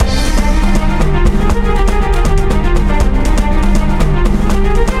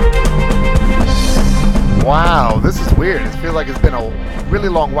really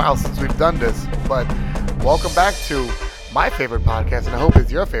long while since we've done this, but welcome back to my favorite podcast, and I hope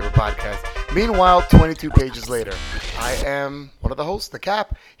it's your favorite podcast. Meanwhile, 22 pages later, I am one of the hosts, the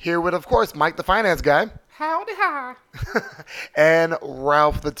Cap, here with, of course, Mike the Finance Guy. Howdy hi. And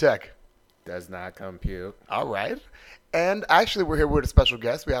Ralph the Tech. Does not compute. All right. And actually, we're here with a special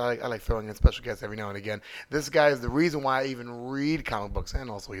guest. I like throwing in special guests every now and again. This guy is the reason why I even read comic books, and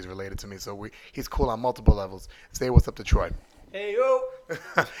also he's related to me, so he's cool on multiple levels. Say what's up to Troy. Hey yo.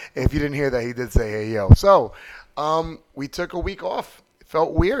 If you didn't hear that, he did say hey yo. So, we took a week off. It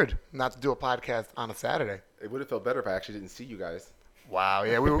felt weird not to do a podcast on a Saturday. It would have felt better if I actually didn't see you guys. Wow,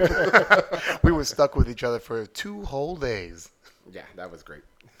 yeah, we were stuck with each other for 2 whole days. Yeah, that was great.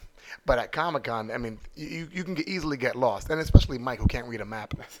 But at Comic-Con, I mean, you can easily get lost, and especially Mike, who can't read a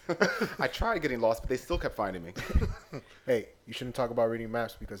map. I tried getting lost, but they still kept finding me. Hey, you shouldn't talk about reading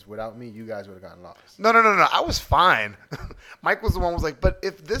maps because without me, you guys would have gotten lost. No. I was fine. Mike was the one who was like, but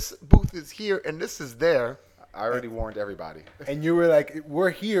if this booth is here and this is there. I already warned everybody. And you were like, we're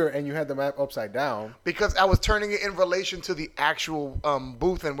here, and you had the map upside down. Because I was turning it in relation to the actual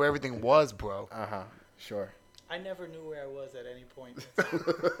booth and where everything was, bro. Uh-huh, sure. I never knew where I was at any point.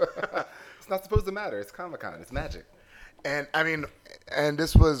 It's not supposed to matter. It's Comic-Con. It's magic. And, I mean, and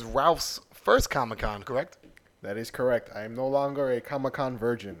this was Ralph's first Comic-Con, correct? That is correct. I am no longer a Comic-Con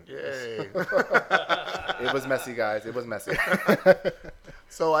virgin. Yay. It was messy, guys. It was messy.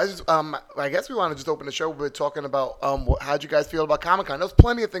 So I guess we want to just open the show with talking about how'd you guys feel about Comic-Con? There's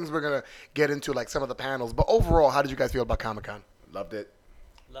plenty of things we're going to get into, like some of the panels. But overall, how did you guys feel about Comic-Con? Loved it.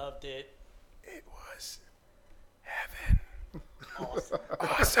 Loved it. It was heaven. Awesome.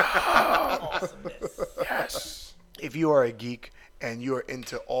 Awesome. Awesomeness. Yes. If you are a geek and you're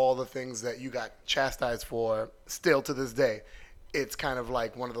into all the things that you got chastised for still to this day, it's kind of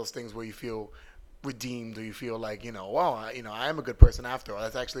like one of those things where you feel redeemed, or you feel like, I am a good person after all.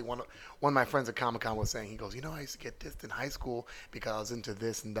 That's actually one of my friends at Comic-Con was saying. He goes, I used to get dissed in high school because I was into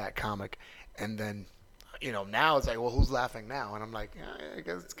this and that comic, and then now it's like, well, who's laughing now? And I'm like, I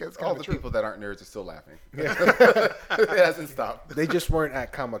guess it's kind All of the true. people that aren't nerds are still laughing. It hasn't stopped. They just weren't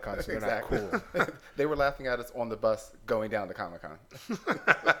at Comic-Con, so they're Exactly. not cool. They were laughing at us on the bus going down to Comic-Con.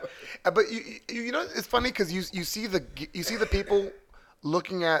 But it's funny because you see the people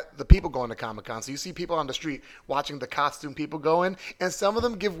looking at the people going to Comic-Con. So you see people on the street watching the costume people go in, and some of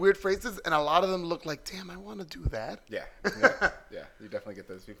them give weird phrases, and a lot of them look like, damn, I want to do that. Yeah. You definitely get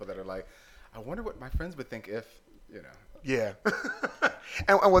those people that are like, I wonder what my friends would think if, Yeah.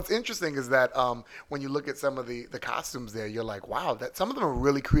 and what's interesting is that when you look at some of the costumes there, you're like, wow, that some of them are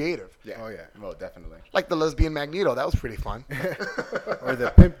really creative. Yeah. Oh, yeah. Well, definitely. Like the lesbian Magneto. That was pretty fun. Or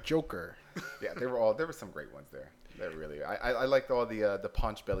the Pimp Joker. Yeah, there were some great ones there. There really. I liked all the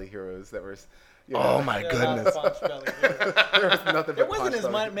Punch Belly heroes that were. Oh my goodness. Punch Belly, yeah. There was nothing There but wasn't Punch as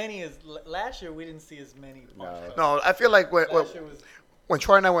Belly. many as last year. We didn't see as many Punch Belly. No, I feel like Last year was when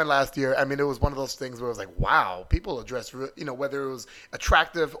Troy and I went last year, I mean, it was one of those things where it was like, wow, people are dressed, whether it was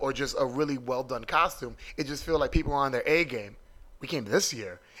attractive or just a really well done costume, it just felt like people were on their A game. We came this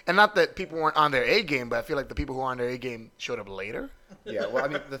year. And not that people weren't on their A game, but I feel like the people who were on their A game showed up later. Yeah, well, I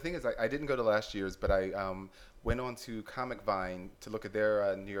mean, the thing is, I didn't go to last year's, but I went on to Comic Vine to look at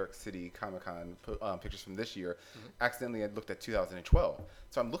their New York City Comic Con pictures from this year. Mm-hmm. Accidentally, I looked at 2012.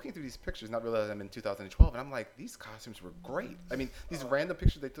 So I'm looking through these pictures, not realizing I'm in 2012, and I'm like, these costumes were great. I mean, these random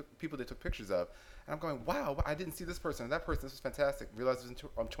pictures people they took pictures of, and I'm going, wow, I didn't see this person or that person. This was fantastic. Realized it was in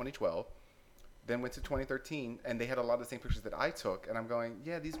 2012. Then went to 2013, and they had a lot of the same pictures that I took, and I'm going,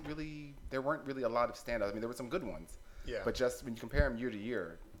 yeah, there weren't really a lot of standouts. I mean, there were some good ones. Yeah. But just when you compare them year to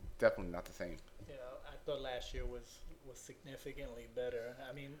year, definitely not the same. Yeah, I thought last year was significantly better.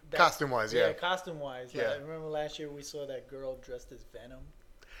 I mean, Costume-wise, yeah. costume-wise. Yeah. I remember last year we saw that girl dressed as Venom.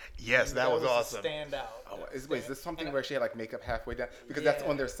 Yes, And that was a awesome. standout. Oh, is this something And where she had like makeup halfway down? Because that's Yeah.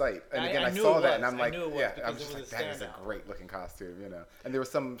 on their site. And again, I I knew saw it that, and was. I'm I like, knew it was yeah, because I'm just it like, was a that is a standout. great looking costume, And there was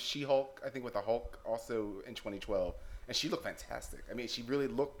some She-Hulk, I think with a Hulk also in 2012, and she looked fantastic. I mean, she really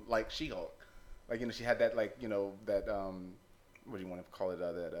looked like She-Hulk. Like, she had that that what do you want to call it?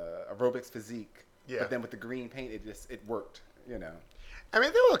 That aerobics physique. Yeah. But then with the green paint, it worked. I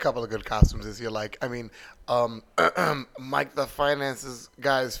mean, there were a couple of good costumes this year. Like, I mean, Mike the Finances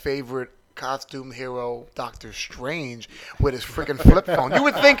guy's favorite costume hero, Doctor Strange, with his freaking flip phone. You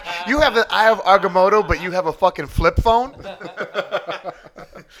would think you have the Eye of Agamotto, but you have a fucking flip phone.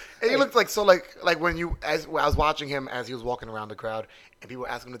 And he looked like when I was watching him as he was walking around the crowd, and people were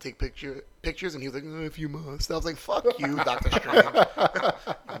asking him to take pictures, and he was like, if you must. I was like, fuck you, Doctor Strange.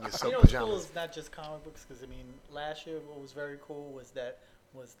 In your silk What's cool pajamas. is not just comic books, because I mean, last year what was very cool was the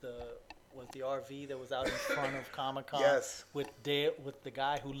was the RV that was out in front of Comic Con. Yes. With Dale, with the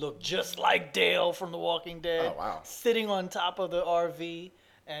guy who looked just like Dale from The Walking Dead. Oh, wow. Sitting on top of the RV,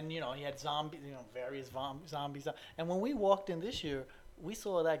 and he had various zombies. And when we walked in this year, we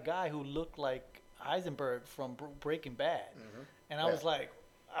saw that guy who looked like Heisenberg from Breaking Bad, and I was like,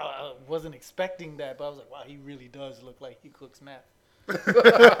 I wasn't expecting that, but I was like, wow, he really does look like he cooks meth.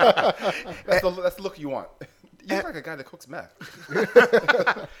 That's the look you want. You look like a guy that cooks meth.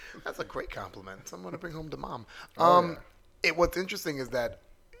 That's a great compliment. Someone to bring home to mom. Oh, What's interesting is that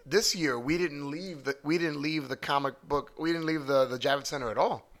this year we didn't leave the comic book. We didn't leave the Javits Center at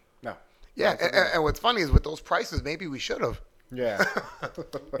all. No. Yeah, and what's funny is with those prices, maybe we should have. Yeah.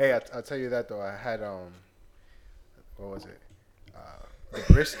 Hey, I'll tell you that though. I had what was it?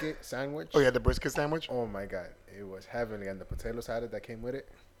 The brisket sandwich. Oh yeah, the brisket sandwich. Oh my god, it was heavenly, and the potato salad that came with it.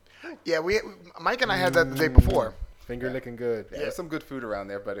 Yeah, Mike and I had that the day before. Finger licking good. Yeah, there's some good food around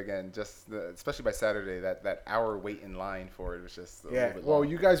there, but again, especially by Saturday, that hour wait in line for it was just a Yeah. little bit Well, long.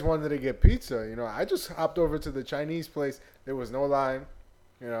 you guys wanted to get pizza. I just hopped over to the Chinese place. There was no line.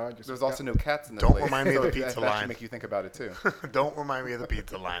 I just There's also no cats in the Don't place. remind me of the so pizza that line. should make you think about it too. Don't remind me of the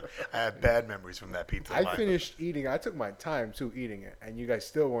pizza line. I have bad memories from that pizza line. I finished eating. I took my time too eating it, and you guys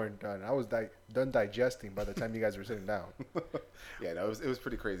still weren't done. I was done digesting by the time you guys were sitting down. Yeah, no, it was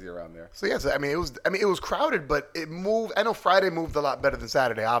pretty crazy around there. So yes, it was crowded, but it moved. I know Friday moved a lot better than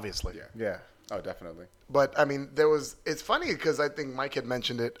Saturday, obviously. Yeah. Yeah. Oh, definitely. But it's funny because I think Mike had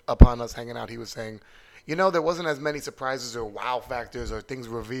mentioned it upon us hanging out. He was saying, there wasn't as many surprises or wow factors or things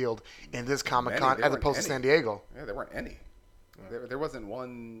revealed in this Comic Con There as weren't opposed to any. San Diego. Yeah, there weren't any. There wasn't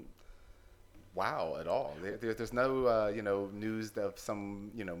one wow at all. There's no news of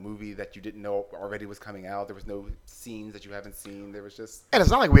some movie that you didn't know already was coming out. There was no scenes that you haven't seen. There was just And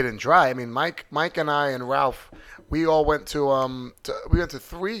it's not like we didn't try. I mean, Mike and I and Ralph, we all went to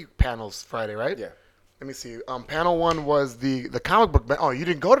 3 panels Friday, right? yeah. Let me see. Panel 1 was the comic book. Oh, you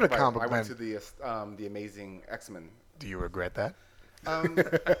didn't go to the Right, comic I book. went to the Amazing X-Men. Do you regret that?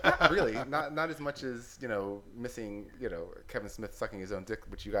 Not really, not as much as missing Kevin Smith sucking his own dick,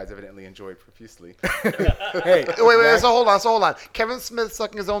 which you guys evidently enjoyed profusely. Hey, Wait. So hold on. Kevin Smith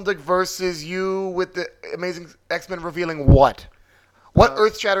sucking his own dick versus you with the Amazing X-Men revealing what? What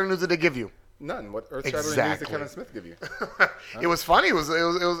earth-shattering news did they give you? None. What earth-shattering news Exactly. did Kevin Smith give you? It was funny. It was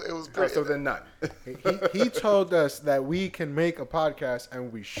Oh, pretty. so then none. he told us that we can make a podcast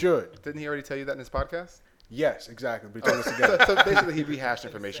and we should. Didn't he already tell you that in his podcast? Yes, exactly. But he told us again. So basically, he rehashed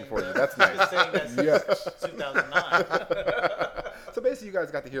information for you. That's He's been nice. saying that since Yes. 2009. So basically, you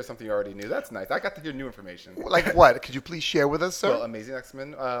guys got to hear something you already knew. That's nice. I got to hear new information. Like what? Could you please share with us, sir? Well, Amazing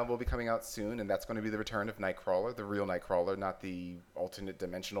X-Men will be coming out soon, and that's going to be the return of Nightcrawler, the real Nightcrawler, not the alternate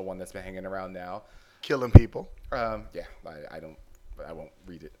dimensional one that's been hanging around now. Killing people. Yeah, I won't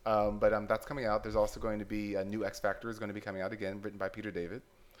read it. But that's coming out. There's also going to be a new X Factor is going to be coming out again, written by Peter David.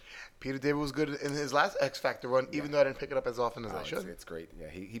 Peter David was good in his last X Factor run, even though I didn't pick it up as often as I should. It's great. Yeah,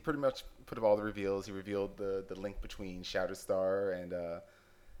 he pretty much put up all the reveals. He revealed the link between Shatterstar and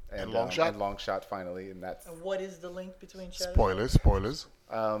Longshot? And Longshot finally, and that's. What is the link between Shadow? Spoilers.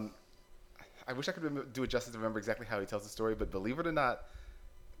 I wish I could do it justice to remember exactly how he tells the story, but believe it or not,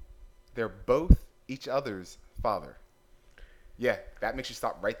 they're both each other's father. Yeah, that makes you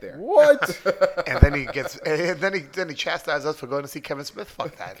stop right there. What? And then he gets, and then he chastises us for going to see Kevin Smith.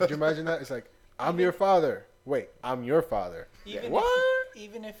 Fuck that. Could you imagine that? It's like, I'm your father. Wait, I'm your father. What?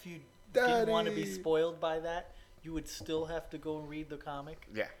 Even if you didn't want to be Daddy. spoiled by that, you would still have to go and read the comic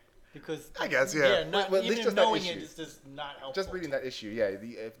Yeah. because I guess, yeah. not, Well, at least even just that knowing it issue. is just not helpful. Just reading that issue, yeah,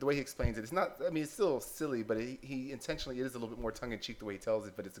 the way he explains it, it's not. I mean, it's still silly, but he intentionally it is a little bit more tongue in cheek the way he tells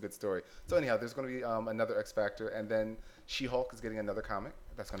it, but it's a good story. So anyhow, there's going to be another X Factor, and then She-Hulk is getting another comic.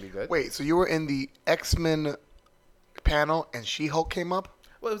 That's going to be good. Wait, so you were in the X-Men panel and She-Hulk came up?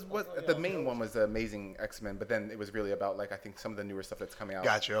 Well, the main one was the Amazing X-Men, but then it was really about I think some of the newer stuff that's coming out.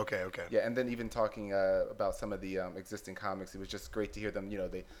 Gotcha. Okay. Yeah, and then even talking about some of the existing comics, it was just great to hear them.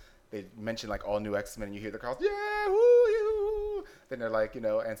 They mention all new X-Men, and you hear the calls, yeah, woo, you. Then they're like,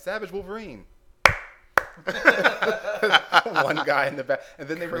 and Savage Wolverine. One guy in the back, and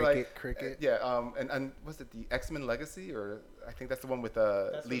then they were like, Cricket. yeah, and was it the X-Men Legacy, or I think that's the one with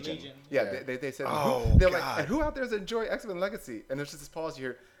That's with Legion. Legion. Yeah, Yeah. they said, Oh, they're like, God. and who out there does enjoy X-Men Legacy? And there's just this pause you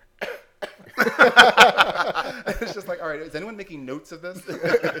hear. It's just like, all right, is anyone making notes of this?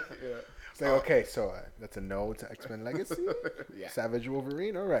 Yeah. It's like, okay, so that's a no to X-Men Legacy. Yeah. Savage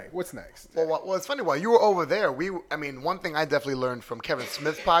Wolverine. All right, what's next? Well, it's funny. While you were over there, one thing I definitely learned from Kevin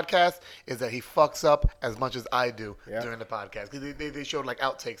Smith's podcast is that he fucks up as much as I do Yeah. during the podcast. Because they showed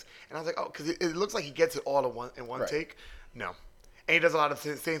outtakes, and I was like, oh, because it looks like he gets it all in one Right. take. No, And he does a lot of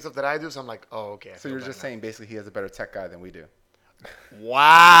the same stuff that I do, so I'm like, oh, okay. I So feel you're better just now. saying basically he has a better tech guy than we do.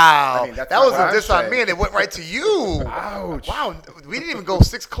 Wow. I mean, that's that not was what a I'm diss on saying. me, and it went right to you. Ouch. Wow. We didn't even go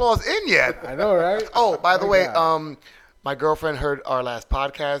 6 claws in yet. I know, right? Oh, by the My way, God. my girlfriend heard our last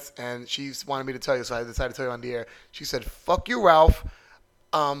podcast, and she wanted me to tell you, so I decided to tell you on the air. She said, "Fuck you, Ralph.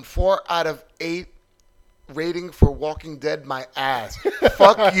 4 out of 8 rating for Walking Dead. My ass.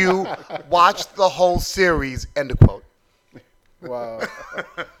 Fuck you. Watch the whole series." End of quote. Wow.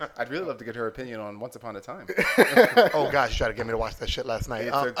 I'd really love to get her opinion on Once Upon a Time. Oh gosh, you tried to get me to watch that shit last night.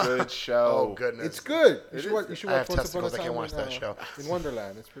 It's a good show. Oh goodness. It's good. You It should is watch, good. you should I have watch Once Upon a testicles. I Time can't watch that show. in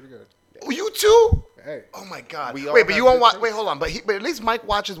Wonderland. It's pretty good. You too? Hey. Oh my god. We all Wait, but have you won't good watch. taste. Wait, hold on. But at least Mike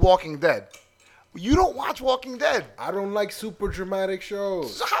watches Walking Dead. You don't watch Walking Dead. I don't like super dramatic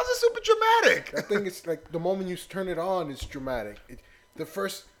shows. So how's it super dramatic? I think it's like the moment you turn it on, it's dramatic.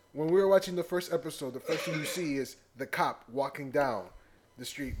 When we were watching the first episode, the first thing you see is the cop walking down the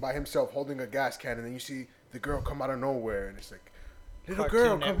street by himself holding a gas can, and then you see the girl come out of nowhere, and it's like, little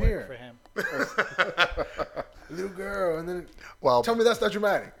Cartoon girl, come Network for here. him. Little girl, and then Well, tell me that's not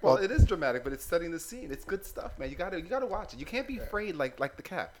dramatic. Well, it is dramatic, but it's setting the scene. It's good stuff, man. You gotta watch it. You can't be afraid like the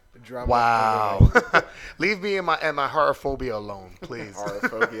cap. The drama. wow. Leave me and my horror phobia alone, please.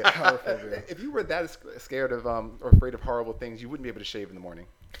 Horophobia. Horophobia. If you were that scared of or afraid of horrible things, you wouldn't be able to shave in the morning.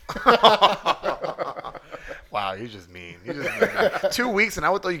 Wow, you're just mean. You're just mean. 2 weeks, and I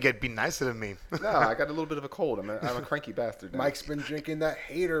would thought you'd be nicer than me. No, I got a little bit of a cold. I'm a cranky bastard. now. Mike's been drinking that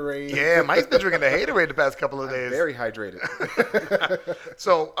haterade. Yeah, Mike's been drinking the haterade the past couple of days. Very hydrated.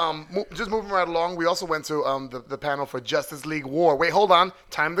 So, just moving right along, we also went to the panel for Justice League War. Wait, hold on.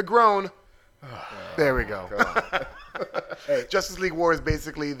 Time to groan. There we go. Hey. Justice League War is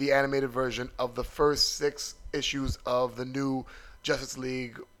basically the animated version of the first 6 issues of the new Justice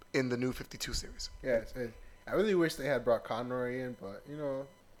League in the new 52 series. Yeah, I really wish they had brought Conroy in, but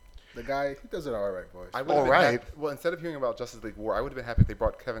the guy, he does it all right, boys. I would've All been right. Well, instead of hearing about Justice League War, I would have been happy if they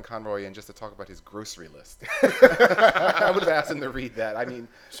brought Kevin Conroy in just to talk about his grocery list. I would have asked him to read that. I mean,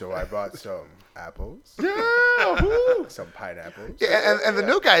 So I bought some apples, yeah, woo. some pineapples. Yeah, and the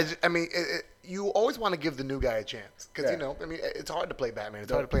new guys, I mean, you always want to give the new guy a chance. Because, Yeah. I mean, it's hard to play Batman.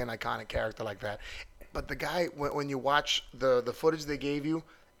 It's hard to play an iconic character like that. But the guy, when you watch the footage they gave you,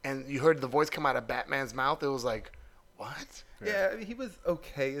 and you heard the voice come out of Batman's mouth, it was like, what? Yeah, I mean, he was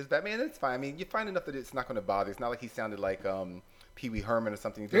okay as Batman. It's fine. I mean, you find enough that it's not going to bother. It's not like he sounded like Pee Wee Herman or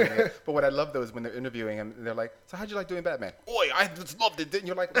something doing it. But what I love though is when they're interviewing him, they're like, "So how'd you like doing Batman?" "Oi, I just loved it." Didn't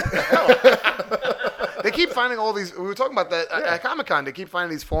you? Like, what the hell? They keep finding all these. We were talking about that at Comic Con. They keep finding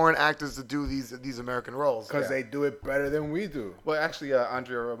these foreign actors to do these American roles. Because they do it better than we do. Well, actually,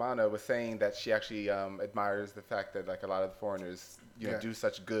 Andrea Romano was saying that she actually admires the fact that like a lot of the foreigners, Yeah. do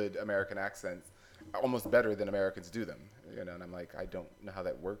such good American accents, almost better than Americans do them. And I'm like, I don't know how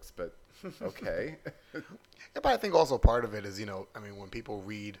that works, but okay. Yeah, but I think also part of it is, I mean, when people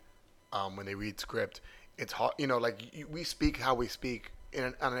read, when they read script, it's hard. We speak how we speak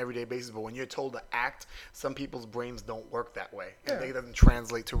on an everyday basis, but when you're told to act, some people's brains don't work that way, and it doesn't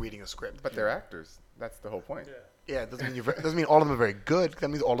translate to reading a script. But they're actors. That's the whole point. Yeah, it doesn't mean all of them are very good. That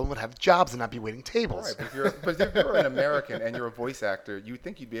means all of them would have jobs and not be waiting tables. Right, but if you're an American and you're a voice actor, you'd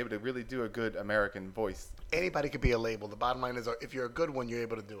think you'd be able to really do a good American voice. Anybody could be a label. The bottom line is, if you're a good one, you're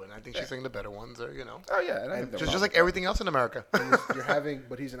able to do it. And I think she's saying the better ones are, Oh yeah, and I have no just problem like with everything else in America.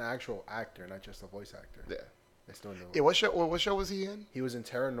 But he's an actual actor, not just a voice actor. that. Yeah. That's doing the. Yeah, what show was he in? He was in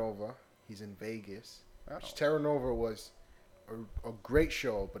Terra Nova. He's in Vegas. Oh. Which Terra Nova was a great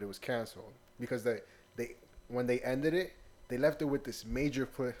show, but it was canceled because when they ended it, they left it with this major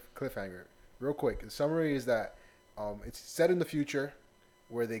cliffhanger. Real quick, the summary is that it's set in the future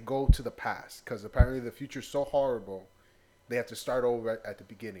where they go to the past because apparently the future's so horrible, they have to start over at the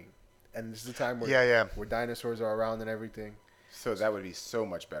beginning. And this is the time where where dinosaurs are around and everything. So that would be so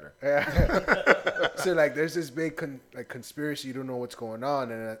much better. So like there's this big conspiracy, you don't know what's going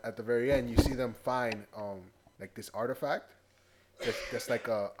on, and at the very end you see them find like this artifact that's like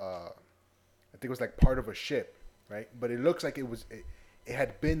I think it was like part of a ship, right? But it looks like it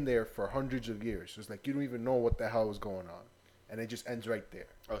had been there for hundreds of years. So it's like you don't even know what the hell was going on, and it just ends right there.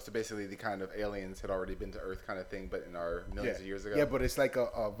 Oh, so basically the kind of aliens had already been to Earth kind of thing, but in our millions of years ago. Yeah, but it's like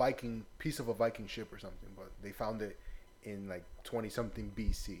a Viking piece of a Viking ship or something, but they found it in like 20-something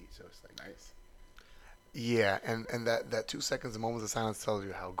BC. So it's like Nice. Yeah, and that 2 seconds, of moments of silence tells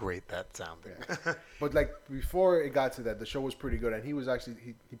you how great that sounded. Yeah. But like before it got to that, the show was pretty good, and he was actually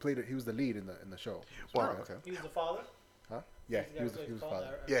he was the lead in the show. Wow. Oh, okay. He was the father. Huh? Yeah, He's the he was guy who the plays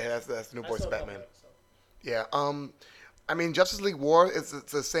father. Yeah, that's the new I voice saw of it Batman. coming up, so. Yeah. I mean, Justice League War it's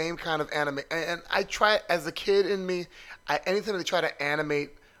the same kind of anime, and I try as a kid in me, anytime they try to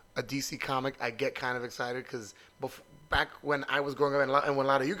animate a DC comic, I get kind of excited because back when I was growing up, and when a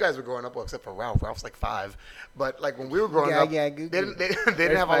lot of you guys were growing up, well, except for Ralph's like 5, but like when we were growing up, they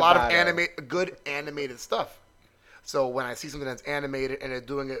didn't have a lot of good animated stuff. So when I see something that's animated and they're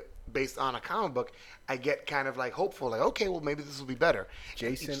doing it based on a comic book, I get kind of like hopeful, like okay, well maybe this will be better.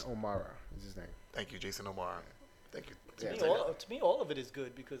 Jason O'Mara is his name. Thank you, Jason O'Mara. Thank you. To me, all of it is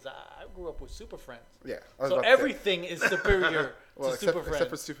good because I grew up with Super Friends. Yeah. So everything is superior well, to except, Super Friends. except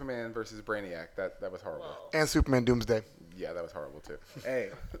for Superman versus Brainiac, that was horrible. Well, And Superman Doomsday. Yeah, that was horrible too. Hey,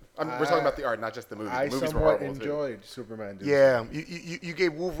 We're talking about the art, not just the movie. I The movies were somewhat horrible too. enjoyed Superman. Doomsday. Yeah, you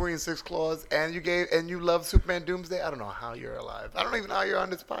gave Wolverine 6 claws, and you love Superman Doomsday. I don't know how you're alive. I don't even know how you're on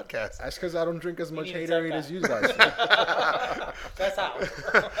this podcast. That's because I don't drink as much need a haterade setback. as you guys do. that's how.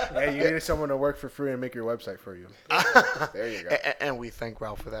 Yeah, you needed someone to work for free and make your website for you. There you go. And we thank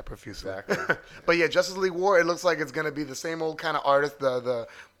Ralph for that profusely. Exactly. But yeah, Justice League War. It looks like it's gonna be the same old kind of artist. The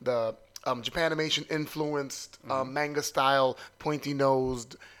Japanimation influenced manga style, pointy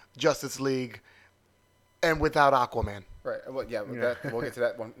nosed Justice League, and without Aquaman. Right. Well, yeah. We'll get to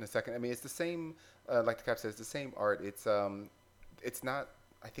that one in a second. I mean, it's the same. Like the cap said, it's the same art. It's not,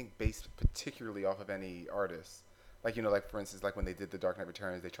 I think, based particularly off of any artist. Like like for instance, like when they did the Dark Knight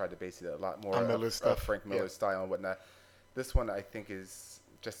Returns, they tried to base it a lot more On Miller's stuff. Frank Miller's style and whatnot. This one, I think, is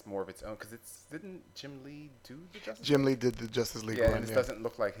just more of its own because didn't Jim Lee do the Justice? Jim Lee did the Justice League Yeah, one. and this doesn't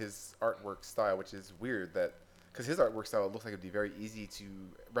look like his artwork style, which is weird. That because his artwork style looks like it'd be very easy to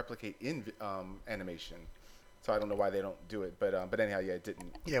replicate in animation. So I don't know why they don't do it, but anyhow, yeah, it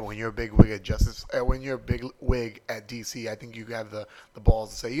didn't. Yeah, when you're a big wig at when you're a big wig at DC, I think you have the balls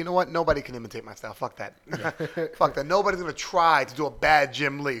to say, you know what, nobody can imitate my style. Fuck that. Fuck that. Nobody's gonna try to do a bad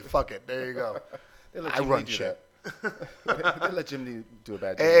Jim Lee. Fuck it. There you go. I run shit. They let Jim Lee do a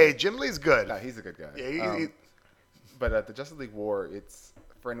bad job. Hey, Jim Lee's good. Nah, he's a good guy. Yeah, But the Justice League War, it's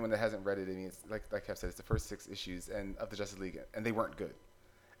for anyone that hasn't read it. I mean, it's like Kev said, it's the first 6 issues of the Justice League, and they weren't good.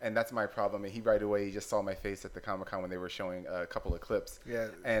 And that's my problem. And he right away just saw my face at the Comic-Con when they were showing a couple of clips. Yeah.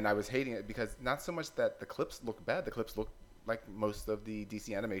 And I was hating it because not so much that the clips look bad. The clips look like most of the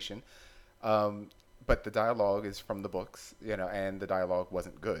DC animation, but the dialogue is from the books, and the dialogue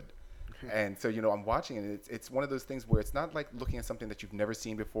wasn't good. And so, I'm watching it. And it's one of those things where it's not like looking at something that you've never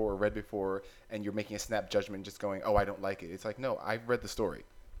seen before or read before, and you're making a snap judgment, just going, "Oh, I don't like it." It's like, no, I've read the story.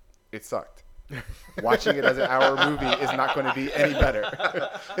 It sucked. Watching it as an hour movie is not going to be any better.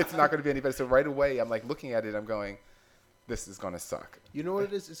 It's not going to be any better. So right away, I'm like looking at it. I'm going, "This is going to suck." You know what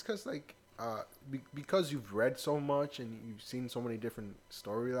it is? It's because because you've read so much and you've seen so many different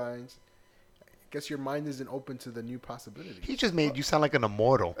storylines. I guess your mind isn't open to the new possibilities. He just made you sound like an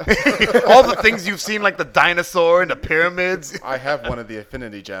immortal. All the things you've seen, like the dinosaur and the pyramids. I have one of the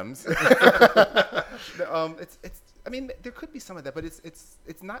Affinity Gems. I mean, there could be some of that, but it's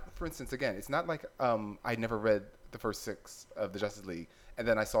not. For instance, again, it's not like I never read the first 6 of the Justice League, and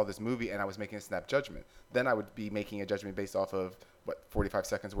then I saw this movie and I was making a snap judgment. Then I would be making a judgment based off of 45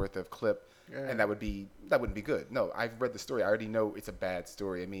 seconds worth of clip, and that wouldn't be good. No, I've read the story. I already know it's a bad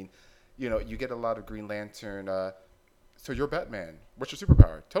story. I mean, you get a lot of Green Lantern. So you're Batman. What's your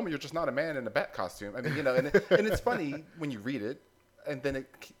superpower? Tell me you're just not a man in a bat costume. I mean, and it's funny when you read it, and then it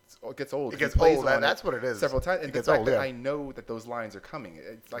gets old. It gets old. That's what it is. Several times. And it the gets fact old, that yeah. I know that those lines are coming.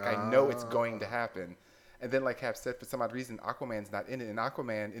 It's like I know it's going to happen. And then, like Cap said, for some odd reason, Aquaman's not in it. And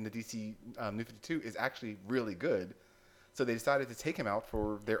Aquaman in the DC New 52 is actually really good. So they decided to take him out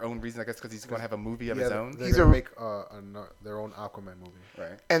for their own reason, I guess, because he's going to have a movie of his own. They're going to make their own Aquaman movie.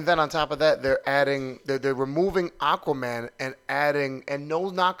 Right. And then on top of that, they're removing Aquaman and adding, and no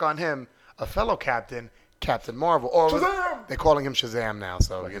knock on him, a fellow Captain Marvel. Or Shazam! They're calling him Shazam now.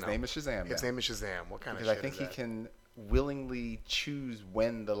 So His name is Shazam. His now. name is Shazam. What kind of Because shit I think is he that? can willingly choose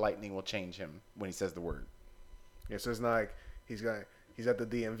when the lightning will change him when he says the word. Yeah, so it's not like he's at the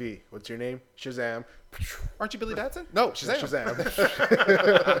DMV. What's your name? Shazam. Aren't you Billy Batson? No, Shazam.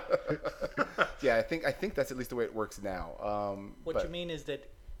 Shazam. Yeah, I think that's at least the way it works now. What you mean is that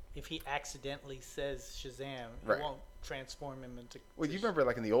if he accidentally says Shazam, Right. it won't transform him into. Well, you remember,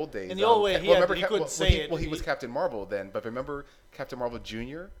 like in the old days. In the old way, he couldn't say it. Well, he was Captain Marvel then, but remember Captain Marvel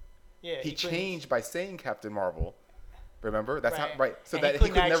Jr. Yeah, He couldn't- changed by saying Captain Marvel. Remember? That's Right. not right. So And that he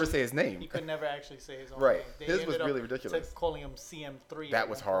couldn't could never actually- say his name. He could never actually say his own Right. name. They His was ended up really ridiculous. calling him CM3. That at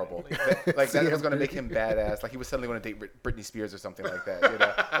was one horrible. point. Like that was going to make him badass. Like he was suddenly going to date Britney Spears or something like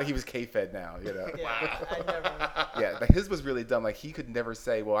that. Like he was K-Fed now. Yeah, I never. Yeah, like his was really dumb. Like he could never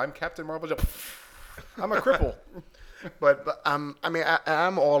say, "Well, I'm Captain Marvel." I'm a cripple. But I mean,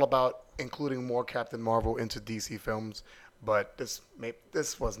 I'm all about including more Captain Marvel into DC films, but this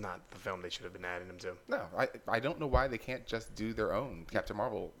was not the film they should have been adding him to. No, I don't know why they can't just do their own Captain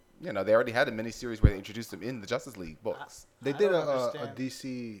Marvel. You know, they already had a miniseries where they introduced him in the Justice League books. They I did don't a understand.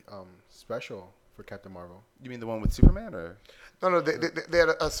 DC special for Captain Marvel. You mean the one with Superman, or? No, they had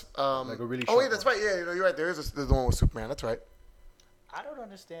Like a really oh wait, short that's one. right. Yeah, you're right. There's the one with Superman. That's right. I don't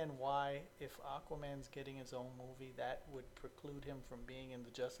understand why, if Aquaman's getting his own movie, that would preclude him from being in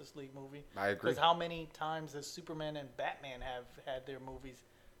the Justice League movie. I agree. Because how many times has Superman and Batman have had their movies?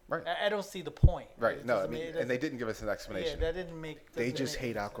 Right. I don't see the point. Right. It No, I doesn't mean, make- it and they doesn't- didn't give us an explanation. Yeah, that didn't make. They doesn't just make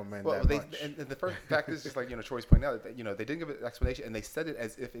hate any sense. Aquaman Well, that much. and the first fact is just like Troy's pointing out that they didn't give an explanation, and they said it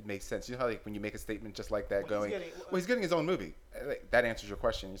as if it makes sense. You know how like when you make a statement just like that, Well, going, he's getting his own movie. Like, that answers your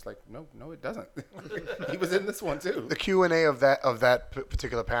question. It's like, no, it doesn't. He was in this one too. The Q&A of that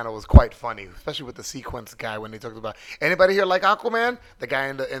particular panel was quite funny, especially with the sequence guy when they talked about anybody here like Aquaman. The guy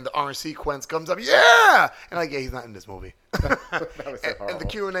in the orange sequence comes up, yeah, and like, yeah, he's not in this movie. That was so and the horrible.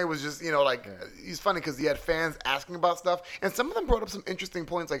 Q&A was just he's funny because he had fans asking about stuff, and some of them brought up some interesting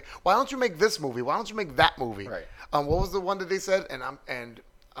points like, why don't you make this movie? Why don't you make that movie? Right. What was the one that they said?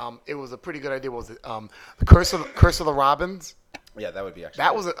 It was a pretty good idea. What was it the Curse of the Robins? Yeah, that would be actually.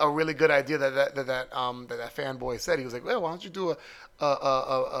 That was a really good idea that fanboy said. He was like, well, why don't you do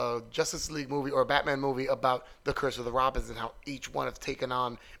a Justice League movie or a Batman movie about the Curse of the Robins and how each one has taken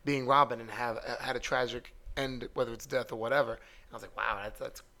on being Robin and have had a tragic end, whether it's death or whatever. And I was like, wow,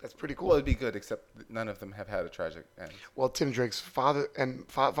 that's pretty cool. Well, it'd be good, except none of them have had a tragic end. Well, Tim Drake's father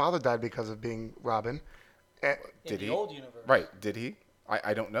died because of being Robin. And, In Did the he? old universe. Right? Did he?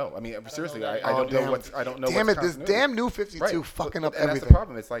 I don't know. I mean, seriously, that. I Oh, don't know damn. what's. I don't know. Damn what's it! This continuity. damn New 52 Right. fucking Well, up and everything. that's the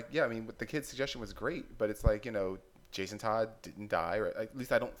problem. It's like, yeah, I mean, the kid's suggestion was great, but it's like, Jason Todd didn't die, or at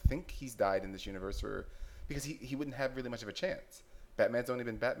least I don't think he's died in this universe, or because he wouldn't have really much of a chance. Batman's only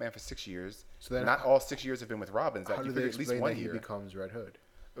been Batman for 6 years. So then not all 6 years have been with Robins. How Like, do you they figure at least explain one that he year. becomes Red Hood?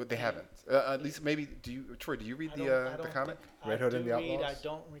 They haven't. At least maybe. Troy? Do you read I the don't comic? think- Red Hood and the I Outlaws?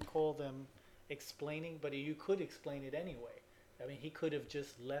 don't recall them explaining, but you could explain it anyway. I mean, he could have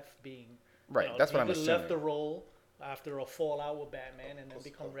just left being. Right, that's what I'm He could have left the assuming. role after a fallout with Batman, and then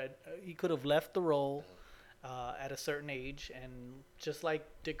become Red. He could have left the role at a certain age, and just like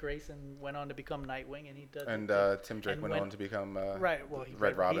Dick Grayson went on to become Nightwing, and he does. And Tim Drake and went when- on to become Right. Well,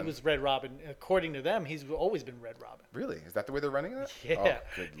 Red Robin. He was Red Robin. According to them, he's always been Red Robin. Really? Is that the way they're running it? Yeah, Oh,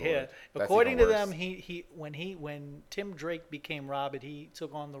 good Lord. yeah. That's According even to them, worse. when Tim Drake became Robin, he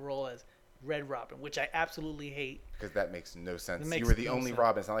took on the role as Red Robin, which I absolutely hate. Because that makes no sense. makes You were the no only sense.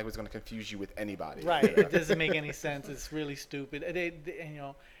 Robin. It's not like it was going to confuse you with anybody. Right? It doesn't make any sense. It's really stupid.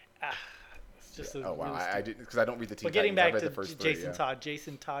 It's just. Oh wow, really I stupid. didn't because I don't read the Teen But getting Titans. I back read to the first three, Jason yeah. Todd,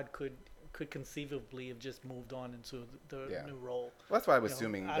 Jason Todd could conceivably have just moved on into the Yeah. new role. Well, that's why I was you know,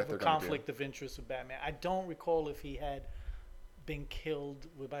 assuming out that of they're a going to do. conflict of interest with Batman. I don't recall if he had been killed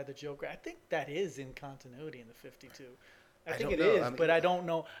by the Joker. I think that is in continuity in the 52. I think don't it know. is, I mean- but I don't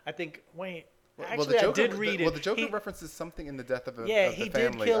know. I think wait. Well, Actually, I did read it. Well, the Joker He- references something in the death of a yeah, of the he did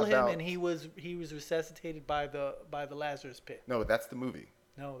family kill him, about- and he was resuscitated by the Lazarus Pit. No, that's the movie.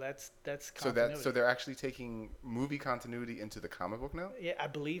 No, that's So continuity. so they're actually taking movie continuity into the comic book now, yeah, I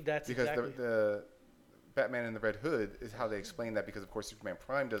believe that's because exactly. the Batman and the Red Hood is how they explain that, because of course Superman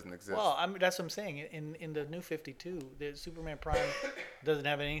Prime doesn't exist. Well, that's what I'm saying. In the New 52, the Superman Prime doesn't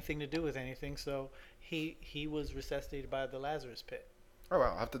have anything to do with anything, so he was resuscitated by the Lazarus Pit. Oh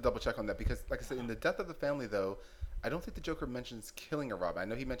wow, I'll have to double check on that, because like I said, in the death of the family though, I don't think the Joker mentions killing a Robin. I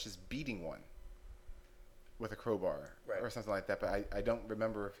know he mentions beating one with a crowbar or something like that, but I don't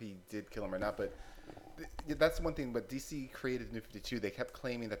remember if he did kill him or not. But that's one thing. But DC created New 52. They kept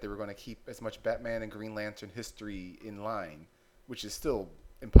claiming that they were going to keep as much Batman and Green Lantern history in line, which is still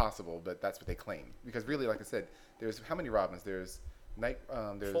impossible, but that's what they claim. Because really, like I said, there's how many Robins? There's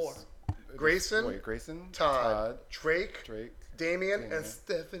there's 4. Grayson, Grayson, Todd, Drake, Damian. and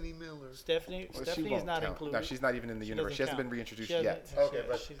Stephanie Miller. Stephanie Well, she is won't not count. included. No, she's not even in the She universe. She doesn't hasn't been count. reintroduced She yet. hasn't- Okay,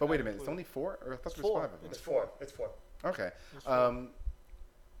 but- she's But wait a not minute, it's only included. 4? Or I thought there was Four. 5 of them. It's four. It's four. Okay. It's 4.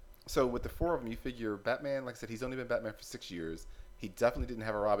 So with the 4 of them, you figure Batman, like I said, he's only been Batman for 6 years. He definitely didn't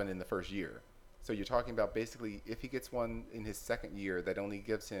have a Robin in the first year. So you're talking about basically if he gets one in his second year, that only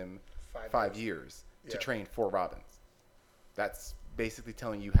gives him 5 years to Yeah. train 4 Robins. That's basically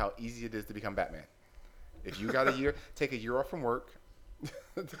telling you how easy it is to become Batman. If you got a year, take a year off from work,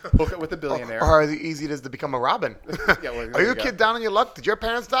 hook it with a billionaire. Or how easy it is to become a Robin. Yeah, well, there Are you you a go. kid down on your luck? Did your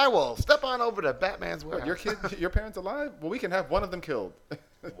parents die? Well, step on over to Batman's warehouse. Your parents alive? Well, we can have one of them killed.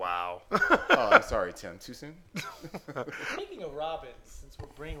 Wow. Oh, I'm sorry, Tim. Too soon? Speaking of Robins, since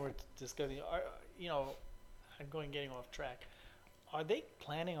we're discussing, I'm getting off track. Are they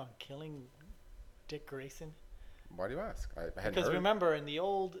planning on killing Dick Grayson? Why do you ask? I hadn't Because heard. remember, in the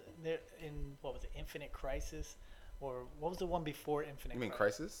old, in what was it, Infinite Crisis, or what was the one before Infinite? You mean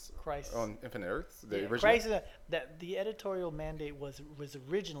Crisis? Crisis? Crisis. On Infinite Earths? The Yeah, original? Crisis. That the editorial mandate was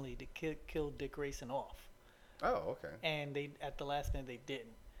originally to kill Dick Grayson off, Oh, okay. and they at the last minute they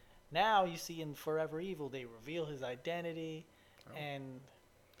didn't. Now you see in Forever Evil they reveal his identity, and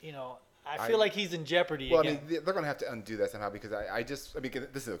I feel like he's in jeopardy Well, again. I mean, they're going to have to undo that somehow because I mean,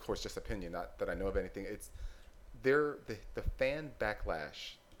 this is of course just opinion, not that I know of anything. It's the fan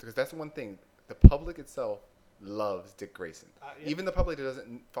backlash, because that's the one thing. The public itself loves Dick Grayson. Yeah. Even the public that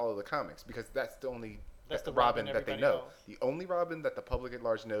doesn't follow the comics, because that's the only That's the Robin Robin that they everybody know. knows. The only Robin that the public at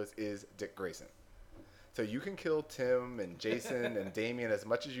large knows is Dick Grayson. So you can kill Tim and Jason and Damian as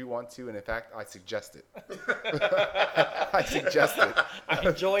much as you want to, and in fact, I suggest it. I suggest it. I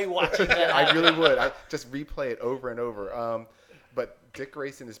enjoy watching that. I really would. I just replay it over and over. But Dick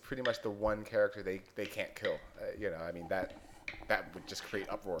Grayson is pretty much the one character they can't kill. I mean that would just create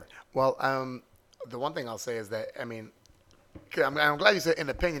uproar. Well, the one thing I'll say is that, I mean, 'cause I'm glad you said in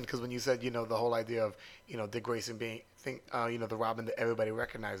opinion, because when you said, the whole idea of, Dick Grayson being, the Robin that everybody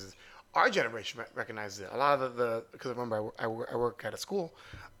recognizes, our generation recognizes it. A lot of because remember, I work at a school,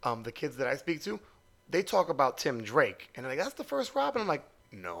 the kids that I speak to, they talk about Tim Drake, and they're like, that's the first Robin. I'm like,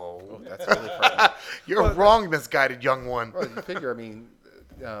 no. Oh, that's really funny. You're wrong, misguided young one. Well, you figure, I mean,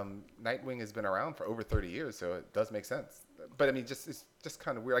 Nightwing has been around for over 30 years, so it does make sense. But I mean, it's just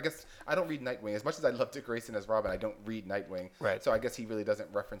kind of weird. I guess I don't read Nightwing as much as I love Dick Grayson as Robin. I don't read Nightwing, Right. So I guess he really doesn't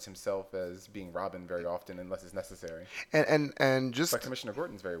reference himself as being Robin very often unless it's necessary. And just But Commissioner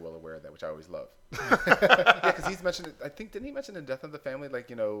Gordon's very well aware of that, which I always love. Yeah, because he's mentioned it. I think didn't he mention in Death of the Family, like,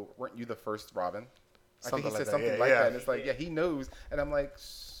 weren't you the first Robin? I think he Something like said that, something yeah, like yeah. that. And it's like, yeah, he knows. And I'm like,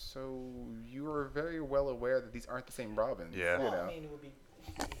 so you are very well aware that these aren't the same Robin. Yeah. You Well, know? I mean,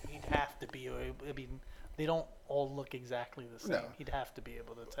 he'd have to be. I mean, they don't all look exactly the same. No. He'd have to be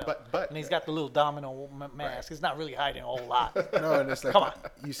able to tell. But- and he's got the little domino mask. He's not really hiding a whole lot. No, and it's like Come on.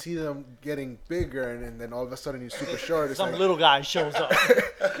 you see them getting bigger, and then all of a sudden he's super short. It's Some like, little guy shows up.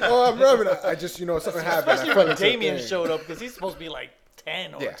 oh, I'm Robin. I just, something happened. I Especially fell when into a Damien thing. showed up, because he's supposed to be like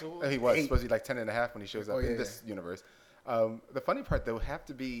 10 or Yeah, 2. he was 8. supposed to be like 10 and a half when he shows up Oh, in yeah, this universe. The funny part, though, have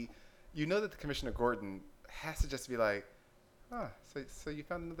to be, that the Commissioner Gordon has to just be like, so you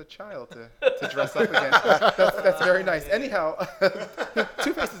found another child to dress up again. That's very nice. Anyhow,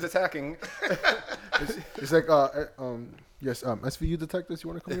 Two-Face is attacking. It's like, yes, SVU detectives, you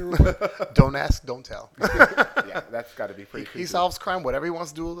want to come here real quick? don't ask, don't tell. Yeah, that's got to be pretty He creepy. solves crime. Whatever he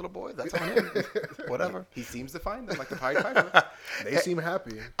wants to do with little boys, that's on him. Whatever. He seems to find them, like the Pied Piper. They seem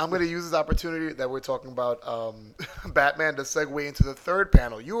happy. I'm going to use this opportunity that we're talking about Batman to segue into the third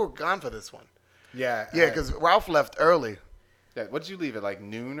panel. You were gone for this one. Yeah. Yeah, because Ralph left early. Yeah, what did you leave at, like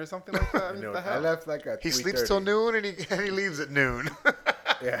noon or something like that? I mean, what the I hell? left like at He 3:30. sleeps till noon and he leaves at noon.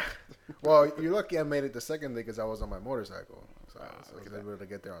 Yeah. Well, you're lucky I made it the second day because I was on my motorcycle. So I look was at able to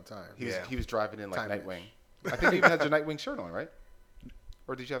get there on time. He was driving in like Time-ish. Nightwing. I think you even had your Nightwing shirt on, right?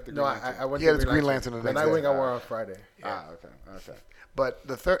 Or did you have the Green No, Lantern? I went He had to his Green Lantern the The next Nightwing day. I wore on Friday. Okay. But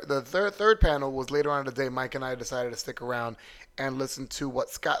the third panel was later on in the day. Mike and I decided to stick around and listen to what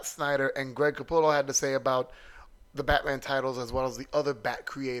Scott Snyder and Greg Capullo had to say about the Batman titles, as well as the other Bat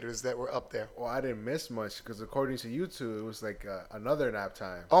creators that were up there. Well, I didn't miss much because according to you two, it was like another nap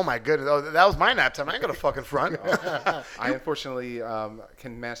time. Oh my goodness! Oh, that was my nap time. I ain't gonna fucking front. I unfortunately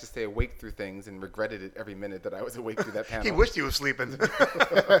can manage to stay awake through things and regretted it every minute that I was awake through that panel. He wished he was sleeping.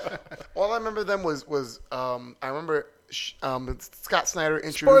 All I remember then was I remember Scott Snyder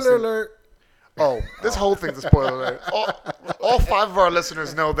introducing. Spoiler alert! Oh, this whole thing's a spoiler alert. All 5 of our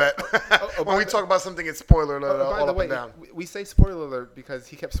listeners know that when we talk about something, it's spoiler alert By all the up way, and down. we say spoiler alert because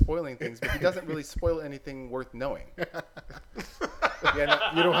he kept spoiling things, but he doesn't really spoil anything worth knowing. Yeah, no,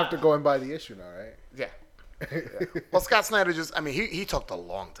 you don't have to go and buy the issue now, right? Yeah. Well, Scott Snyder he talked a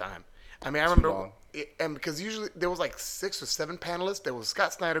long time. I mean, I Too remember, long. and because usually there was like 6 or 7 panelists. There was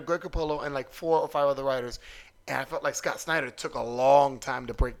Scott Snyder, Greg Capullo, and like 4 or 5 other writers. And I felt like Scott Snyder took a long time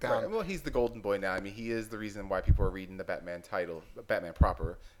to break down. Right. Well, he's the golden boy now. I mean, he is the reason why people are reading the Batman title, Batman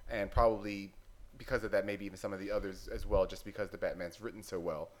proper, and probably because of that, maybe even some of the others as well, just because the Batman's written so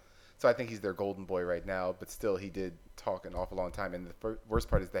well. So I think he's their golden boy right now, but still, he did talk an awful long time. And the worst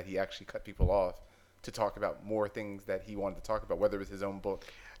part is that he actually cut people off to talk about more things that he wanted to talk about, whether it was his own book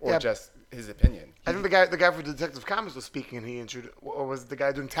or Yeah. just his opinion. I think the guy for Detective Comics was speaking, and he introduced, or was it the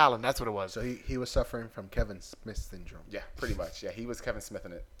guy doing Talon? That's what it was. So he was suffering from Kevin Smith syndrome. Yeah, pretty much. Yeah, he was Kevin Smith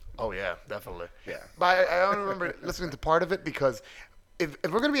in it. Oh yeah, definitely. Yeah. But I only remember listening to part of it because if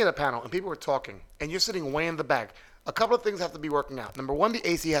we're gonna be in a panel and people are talking and you're sitting way in the back, A couple of things have to be working out. Number one, the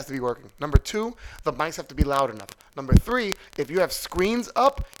AC has to be working. Number two, the mics have to be loud enough. Number three, if you have screens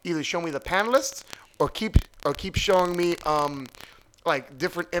up, either show me the panelists or keep showing me like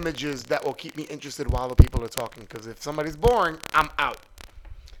different images that will keep me interested while the people are talking. Because if somebody's boring, I'm out.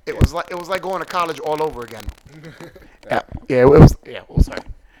 It was like going to college all over again. It was. Yeah, well, sorry.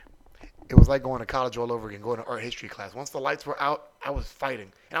 It was like going to college all over again, going to art history class. Once the lights were out, I was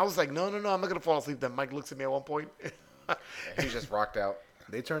fighting. And I was like, no, I'm not going to fall asleep. Then Mike looks at me at one point. He just rocked out.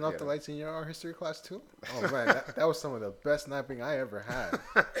 They turned off the lights in your art history class too? Oh man, that was some of the best napping I ever had.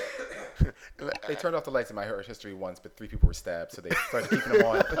 They turned off the lights in my art history once, but 3 people were stabbed, so they started keeping them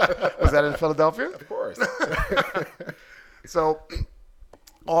on. Was that in Philadelphia? Of course. So,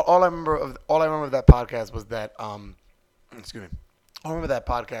 all I remember of that podcast was that excuse me. All I remember that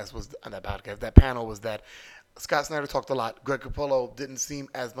podcast was that panel was that Scott Snyder talked a lot. Greg Capullo didn't seem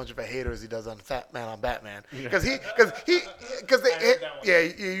as much of a hater as he does on Fat Man on Batman. Because you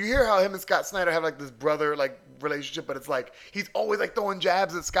hear how him and Scott Snyder have like this brother like relationship, but it's like he's always like throwing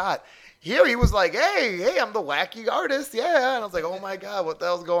jabs at Scott. Here he was like, hey, I'm the wacky artist, yeah. And I was like, oh my God, what the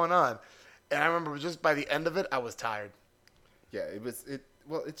hell's going on? And I remember just by the end of it, I was tired. Yeah,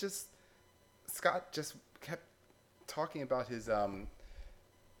 Scott just kept talking about his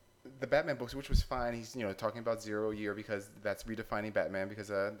the Batman books, which was fine. He's talking about 0 Year because that's redefining Batman. Because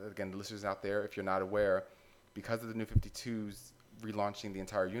again, the listeners out there, if you're not aware, because of the New 52s relaunching the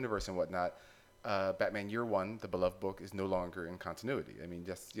entire universe and whatnot, Batman Year One, the beloved book, is no longer in continuity. I mean,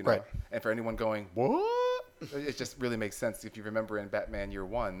 just right. And for anyone going, what? It just really makes sense if you remember in Batman Year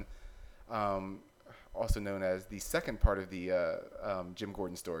One, also known as the second part of the Jim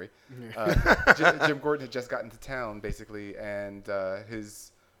Gordon story. Jim Gordon had just gotten to town, basically, and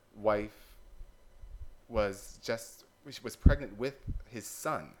his wife was pregnant with his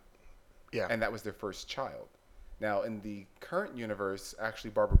son. Yeah. And that was their first child. Now, in the current universe, actually,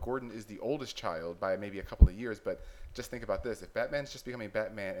 Barbara Gordon is the oldest child by maybe a couple of years, but just think about this. If Batman's just becoming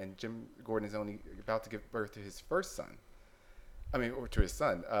Batman and Jim Gordon is only about to give birth to his first son, or to his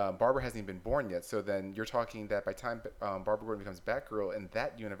son. Barbara hasn't even been born yet. So then you're talking that by the time Barbara Gordon becomes Batgirl in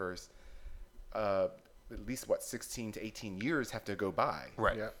that universe, at least 16 to 18 years have to go by.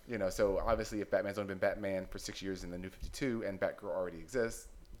 Right. Yeah. So obviously if Batman's only been Batman for 6 years in the New 52 and Batgirl already exists,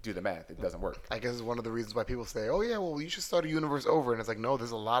 do the math. It doesn't work. I guess it's one of the reasons why people say, oh yeah, well you should start a universe over. And it's like, no,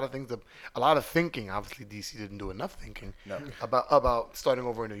 there's a lot of things, a lot of thinking. Obviously DC didn't do enough thinking about starting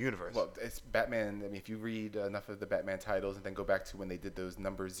over a new universe. Well, it's Batman. I mean, if you read enough of the Batman titles and then go back to when they did those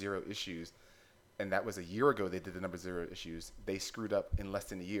number 0 issues, and that was a year ago they did the number 0 issues, they screwed up in less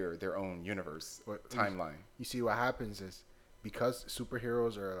than a year their own universe timeline. You see what happens is because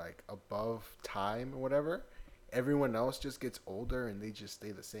superheroes are like above time or whatever, everyone else just gets older and they just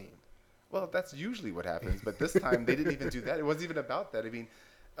stay the same. Well, that's usually what happens, but this time they didn't even do that. It wasn't even about that. I mean,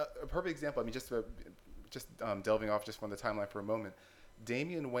 a perfect example. I mean, just delving off just from the timeline for a moment.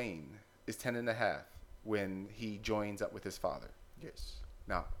 Damian Wayne is 10 and a half when he joins up with his father. Yes.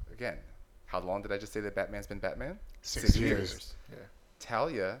 Now, again, how long did I just say that Batman's been Batman? 6 years. Yeah.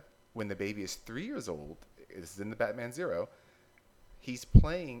 Talia, when the baby is 3 years old, this is in the Batman Zero, he's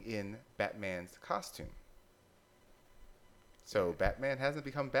playing in Batman's costume. So Batman hasn't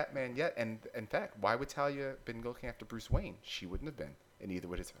become Batman yet. And in fact, why would Talia been looking after Bruce Wayne? She wouldn't have been, and neither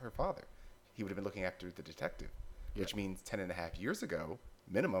would her father. He would have been looking after the detective, which means 10 and a half years ago,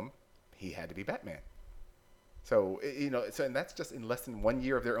 minimum, he had to be Batman. So, and that's just in less than 1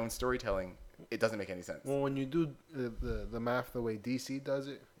 year of their own storytelling. It doesn't make any sense. Well, when you do the math the way DC does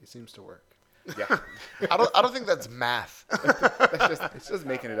it, it seems to work. Yeah. I don't think that's math. It's just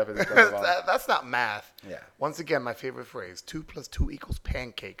making it up as it goes along. That's not math. Yeah. Once again, my favorite phrase: 2 + 2 =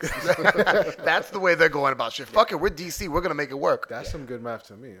 pancakes. That's the way they're going about shit. Fuck it, we're DC. We're gonna make it work. That's some good math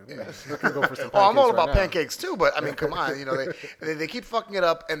to me. I can go for some I'm all about right now. pancakes too, but I mean, come on, they keep fucking it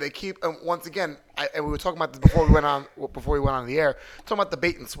up, and they keep. Once again, and we were talking about this before we went on the air. Talking about the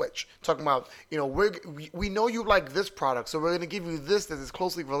bait and switch. Talking about we know you like this product, so we're gonna give you this that is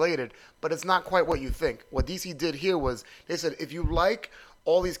closely related, but it's not quite what you think. What DC did here was they said, if you like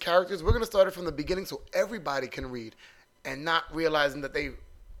all these characters, we're gonna start it from the beginning so everybody can read, and not realizing that they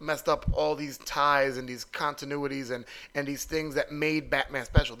messed up all these ties and these continuities and these things that made Batman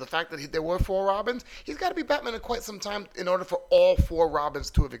special. The fact that there were 4 Robins, he's got to be Batman in quite some time in order for all 4 Robins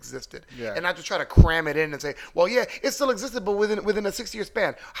to have existed. Yeah. And not to try to cram it in and say, well, yeah, it still existed, but within a 6-year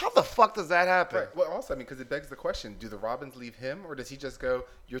span. How the fuck does that happen? Right. Well, also, I mean, because it begs the question: do the Robins leave him, or does he just go,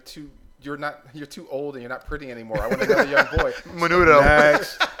 "You're too old and you're not pretty anymore. I want another young boy." Menudo.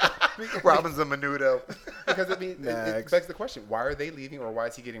 Next. Robin's a Menudo. Because I mean, it Next. begs the question: why are they leaving, or why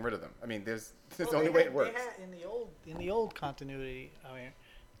is he getting rid of them? I mean, there's the only way it works. In the old continuity, I mean,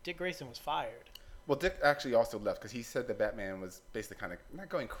 Dick Grayson was fired. Well, Dick actually also left because he said that Batman was basically kind of not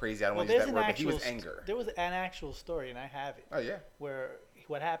going crazy. I don't Well, want to use there's that an word, but he actual was anger. there was an actual story, and I have it. Oh yeah. Where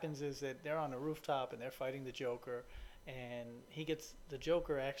what happens is that they're on the rooftop and they're fighting the Joker, and the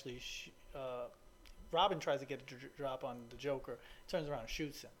Joker actually Robin tries to get a drop on the Joker, turns around and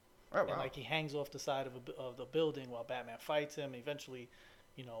shoots him. Oh And wow. like he hangs off the side of the building while Batman fights him. Eventually,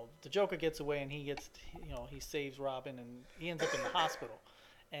 the Joker gets away and he saves Robin and he ends up in the hospital.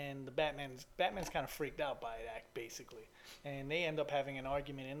 And the Batman's kind of freaked out by that basically, and they end up having an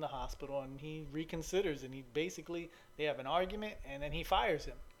argument in the hospital. And he reconsiders, and they have an argument, and then he fires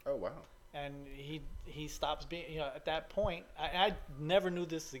him. Oh wow. And he stops being at that point. I never knew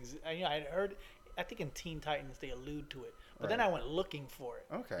this. I heard. I think in Teen Titans they allude to it, but then Right. I went looking for it.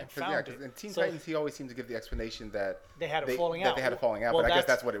 Okay. And Because found it. in Teen So Titans he always seemed to give the explanation that they had a falling out. They had a falling out, Well, but I guess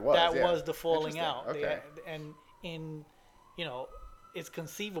that's what it was. That yeah. was the falling Interesting. out. Okay. And in it's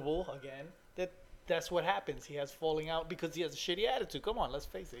conceivable again that that's what happens. He has falling out because he has a shitty attitude. Come on, let's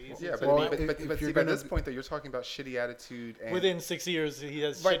face it. Yeah, It's but, a- Well, but if see, you're by gonna this be- point, though, you're talking about shitty attitude. And within 6 years he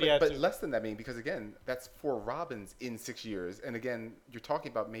has right, shitty but attitude. less than that, I mean, because again, that's 4 Robins in 6 years, and again, you're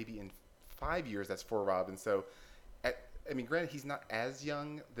talking about maybe in 5 years that's 4 Robins. So, granted, he's not as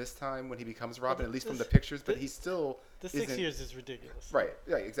young this time when he becomes Robin, at least from the pictures, but he's still The 6 isn't- years is ridiculous. Right,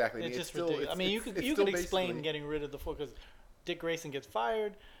 right, exactly. I It's mean, just still, ridiculous. it's- You it's- could it's you still could explain basically- getting rid of the 4 because Dick Grayson gets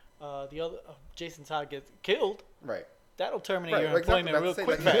fired, the other Jason Todd gets killed. right. That'll terminate Right, your exactly, employment real that's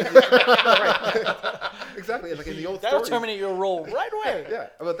quick. the same, fast. right. Exactly, like in the old That'll stories. terminate your role right away. Yeah,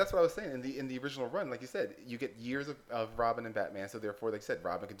 well, that's what I was saying. In the original run, like you said, you get years of Robin and Batman, so therefore, like you said,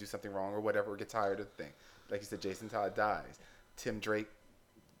 Robin can do something wrong or whatever, or get tired of the thing. Like you said, Jason Todd dies. Tim Drake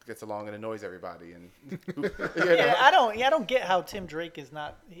gets along and annoys everybody, and Yeah, I don't get how Tim Drake is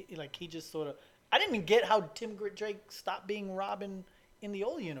not he just sort of. I didn't even get how Tim Drake stopped being Robin in the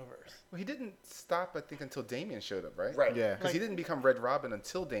old universe. Well, he didn't stop, I think, until Damian showed up, right? Right. Yeah. Because he didn't become Red Robin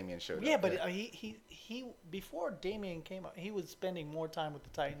until Damian showed Yeah, up. but he before Damian came up, he was spending more time with the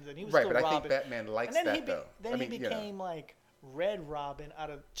Titans, and he was Right, still but I Robin. think Batman likes and then that, though. Then I mean, he you know. became like Red Robin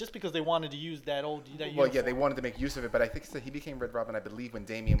just because they wanted to use that Well, uniform. yeah, they wanted to make use of it, but I think so he became Red Robin, I believe, when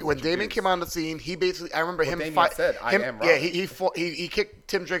Damian was When Damien introduced. came on the scene, he basically, I remember him Damien fight. said, "I am Yeah, Robin." he kicked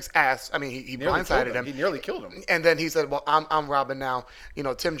Tim Drake's ass. I mean, he Nearly blindsided killed him. He nearly killed him. And then he said, "Well, I'm Robin now."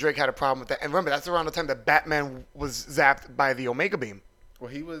 Tim Drake had a problem with that. And remember, that's around the time that Batman was zapped by the Omega Beam.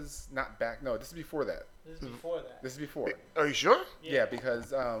 Well, he was not back. No, this is before that. This is before that. This is before. Are you sure? Yeah,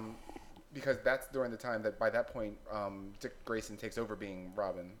 because that's during the time that by that point Dick Grayson takes over being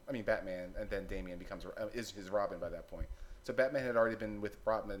Batman, and then Damian is his Robin by that point. So Batman had already been with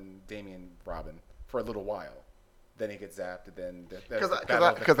Damian Robin for a little while. Then he gets zapped, and then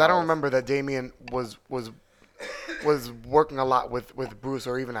Because I don't remember that Damien was working a lot with Bruce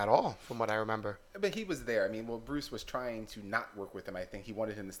or even at all, from what I remember. But he was there. Bruce was trying to not work with him. I think he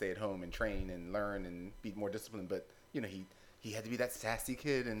wanted him to stay at home and train and learn and be more disciplined. But he had to be that sassy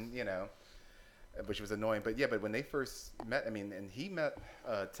kid, and which was annoying. But yeah, but when they first met, and he met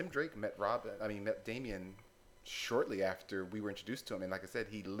Tim Drake met Damian shortly after we were introduced to him, and like I said,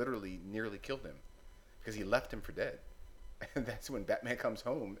 he literally nearly killed him because he left him for dead. And that's when Batman comes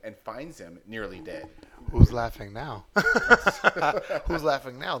home and finds him nearly dead. Who's laughing now? Who's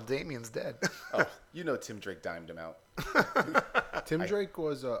laughing now? Damien's dead. Oh, Tim Drake dimed him out. Tim Drake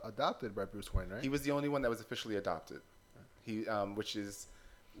was adopted by Bruce Wayne, right? He was the only one that was officially adopted. He, which is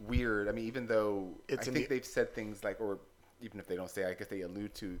weird. Even though I think they've said things like, or even if they don't say, I guess they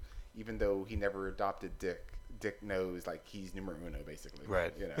allude to, even though he never adopted Dick, Dick knows like he's numero uno, basically.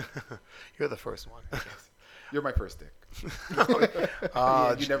 Right. You're the first one. You're my first Dick.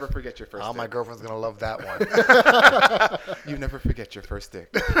 You never forget your first. Oh, Dick. my girlfriend's gonna love that one. You never forget your first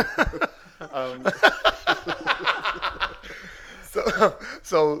Dick.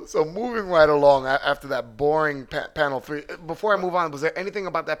 So moving right along after that boring panel 3. Before I move on, was there anything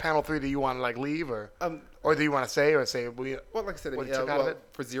about that panel 3 that you want to leave or do you want to say Well, like I said, what you took out of it?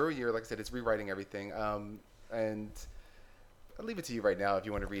 for 0 Year, like I said, it's rewriting everything. And I'll leave it to you right now if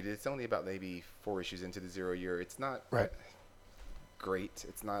you want to read it. It's only about maybe 4 issues into the 0 Year. It's not great.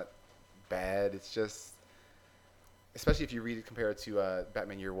 It's not bad. It's just, especially if you read it compared to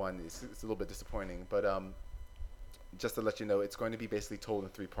Batman Year One, it's a little bit disappointing. But just to let you know, it's going to be basically told in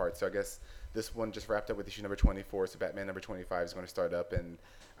 3 parts. So I guess this one just wrapped up with issue number 24. So Batman number 25 is going to start up, and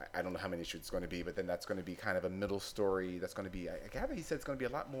I don't know how many issues it's going to be, but then that's going to be kind of a middle story. That's going to be, I gather he said it's going to be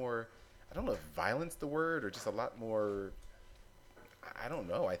a lot more, I don't know if violence the word, or just a lot more, I don't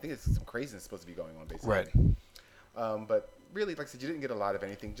know. I think it's some craziness supposed to be going on, basically. Right. But really, like I said, you didn't get a lot of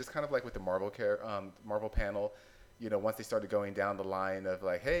anything. Just kind of like with the Marvel panel, once they started going down the line of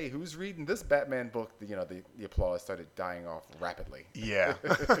like, hey, who's reading this Batman book? The applause started dying off rapidly. Yeah.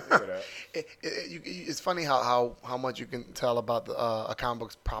 It's funny how much you can tell about a comic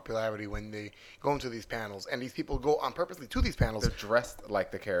book's popularity when they go into these panels, and these people go on purposely to these panels. They're dressed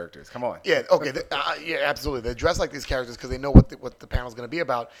like the characters. Come on. Yeah. Okay. Yeah. Absolutely. They're dressed like these characters because they know what the panel's going to be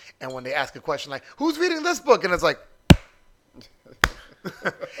about. And when they ask a question like, "Who's reading this book?" and it's like,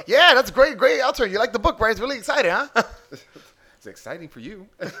 "Yeah, that's great. Alter, you like the book, right? It's really exciting, huh?" It's exciting for you.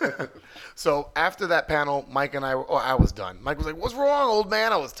 So after that panel, Mike and I was done. Mike was like, "What's wrong, old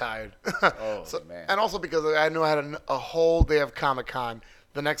man?" I was tired. Oh, man. And also because I knew I had a whole day of Comic-Con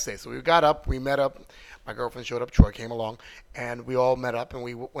the next day. So we got up, we met up. My girlfriend showed up, Troy came along, and we all met up and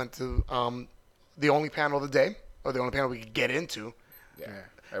we went to the only panel of the day, or the only panel we could get into. Yeah.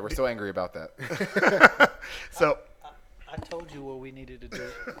 We're so angry about that. So. I told you what we needed to do.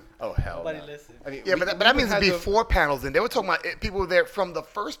 Oh, hell. Nobody no. listened. I mean, Yeah, but that means had before panels. And they were talking about people were there from the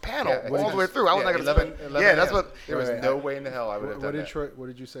first panel all the way through. I was not going to 11 Yeah, that's a.m. what. There was no way in the hell I would have What done did that. What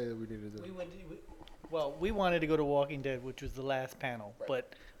did you say that we needed to do? We wanted to go to Walking Dead, which was the last panel,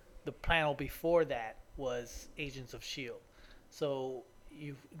 but the panel before that was Agents of S.H.I.E.L.D. So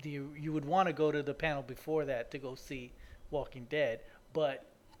you would want to go to the panel before that to go see Walking Dead, but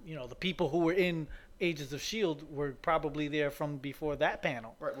the people who were in Agents of S.H.I.E.L.D. were probably there from before that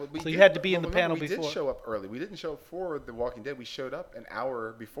panel. Right. Well, So you had to be in the panel we before. We did show up early. We didn't show up for The Walking Dead. We showed up an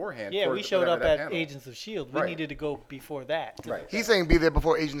hour beforehand. Yeah, for we showed up that at panel. Agents of S.H.I.E.L.D. We Right. needed to go before that. Right. He's saying be there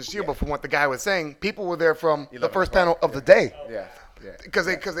before Agents of S.H.I.E.L.D., but from what the guy was saying, people were there from the 11 first o'clock. panel of the day. Yeah. Yeah. Because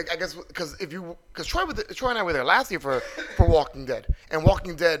Troy and I were there last year for Walking Dead, and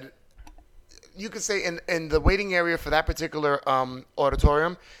Walking Dead, you could say in the waiting area for that particular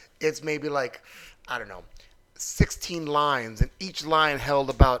auditorium, it's maybe like, I don't know, 16 lines, and each line held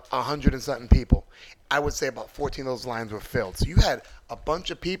about 100 and something people. I would say about 14 of those lines were filled. So you had a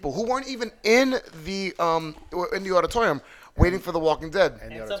bunch of people who weren't even in the auditorium waiting for The Walking Dead.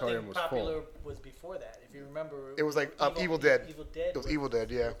 And the And auditorium something was popular full. was before that. If you remember, It was like Evil Dead. Evil Dead. It was Evil Dead,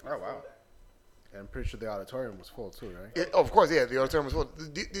 yeah. Oh, wow. And I'm pretty sure the auditorium was full too, right? Of course, yeah. The auditorium was full.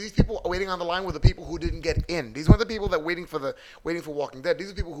 These people waiting on the line were the people who didn't get in. These weren't the people that waiting for Walking Dead.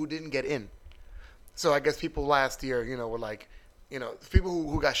 These are people who didn't get in. So I guess people last year, were like, people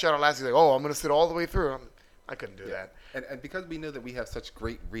who got shut out last year, like, oh, I'm going to sit all the way through. I couldn't do that. And because we know that we have such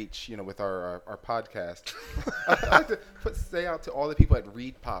great reach, with our podcast, I'd like to say out to all the people at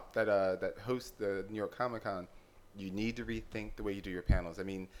ReedPop that host the New York Comic Con, you need to rethink the way you do your panels. I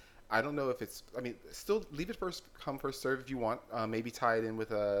mean, I don't know if still leave it first come, first serve if you want. Maybe tie it in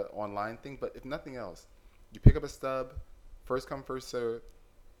with a online thing, but if nothing else, you pick up a stub, first come, first serve,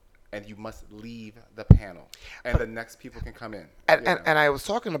 and you must leave the panel, and the next people can come in. And I was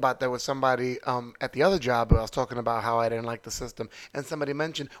talking about that with somebody at the other job. I was talking about how I didn't like the system, and somebody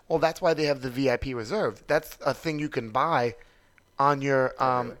mentioned, well, that's why they have the VIP reserved. That's a thing you can buy on your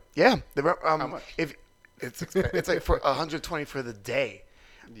really? yeah. How much? If it's like for $120 for the day,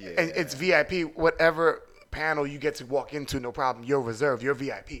 Yeah. and it's VIP. Whatever panel you get to walk into, no problem. You're reserved. You're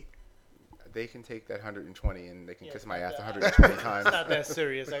VIP. They can take that 120 and they can kiss my ass It's 120 times. not that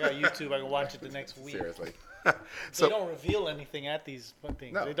serious. I got YouTube. I can watch it the next week. Seriously. So- They don't reveal anything at these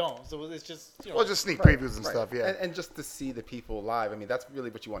things. No. They don't. So it's just Well, just sneak Right, previews and right. stuff. Yeah. And just to see the people live, I mean, that's really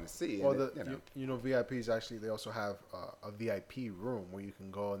what you want to see. Well, And VIPs actually they also have a VIP room where you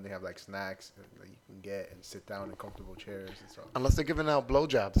can go and they have like snacks that you can get and sit down in comfortable chairs and stuff. Unless they're giving out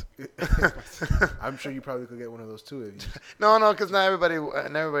blowjobs. I'm sure you probably could get one of those too. If you No, because not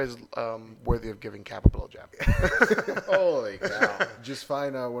everybody's worthy of giving Cap a blowjob. holy cow. just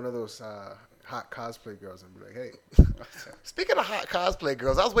find one of those hot cosplay girls and be like, hey, Speaking of hot cosplay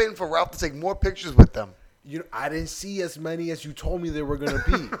girls, I was waiting for Ralph to take more pictures with them. I didn't see as many as you told me there were gonna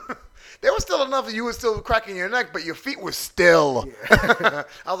be. There was still enough that you were still cracking your neck, but your feet were still. I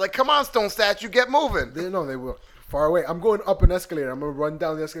was like, come on, Stone Statue, get moving. They were far away. I'm going up an escalator. I'm gonna run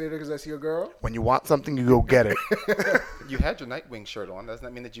down the escalator because I see a girl. When you want something, you go get it. You had your Nightwing shirt on. Doesn't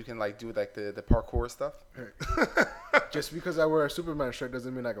that mean that you can like do like the parkour stuff? Just because I wear a Superman shirt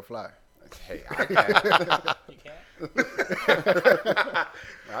doesn't mean I can fly. Hey, I can. You can't.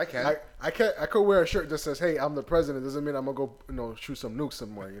 I can. I could wear a shirt that says, "Hey, I'm the president." Doesn't mean I'm gonna go shoot some nukes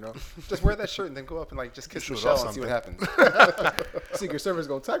somewhere. Just wear that shirt and then go up and like just kiss shoot Michelle off and see what something. happens. Secret Service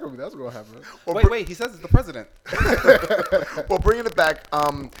gonna tackle me. That's what's gonna happen. Well, Wait, he says it's the president. Well, bringing it back,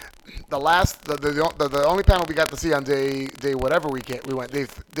 the only panel we got to see on day whatever we went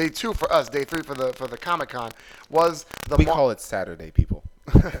day 2 for us, day 3 for the Comic-Con was the We call it Saturday, people.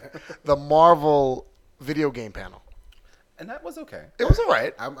 the Marvel video game panel. And that was okay. It was all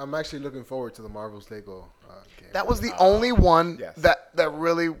right. I'm actually looking forward to the Marvel's Lego game. That was the only one yes. that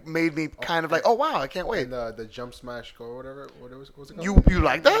really made me kind of like, oh wow, I can't wait. And the Jump Smash Go or whatever. What was it called? You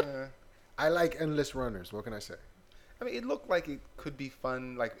like that? I like Endless Runners. What can I say? I mean, it looked like it could be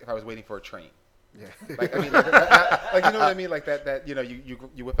fun, like if I was waiting for a train. Yeah. Like, I mean, like you know what I mean? Like that you know,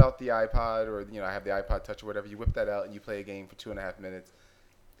 you whip out the iPod, or, you know, I have the iPod Touch or whatever, you whip that out and you play a game for 2.5 minutes.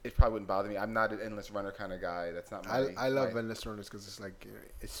 It probably wouldn't bother me. I'm not an endless runner kind of guy. That's not my. I love Endless Runners because it's like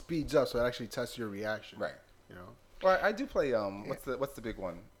it speeds up, so it actually tests your reaction. Right. You know. Well, I do play. What's the big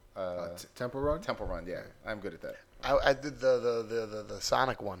one? Temple Run. Temple Run. Yeah, I'm good at that. I did the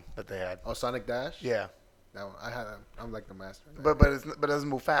Sonic one that they had. Oh, Sonic Dash. Yeah, That one. I'm like the master. of that. but it doesn't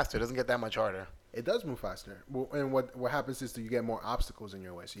move faster. It doesn't get that much harder. It does move faster. Well, and what happens is that you get more obstacles in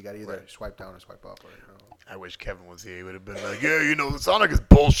your way, so you got to either Right. swipe down or swipe up. Or, I wish Kevin was here. He would have been like, yeah, you know, Sonic is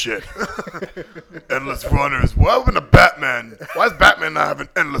bullshit. Endless runners. What happened to Batman? Why is Batman not having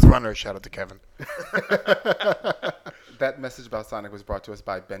endless runners? Shout out to Kevin. That message about Sonic was brought to us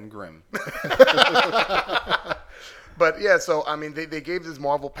by Ben Grimm. But yeah, so I mean, they gave this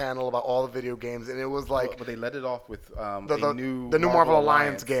Marvel panel about all the video games, and it was like But they let it off with the new Marvel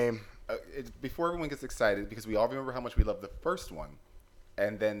Alliance game. Before everyone gets excited, because we all remember how much we loved the first one,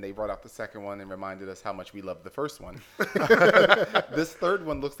 and then they brought out the second one and reminded us how much we loved the first one. This third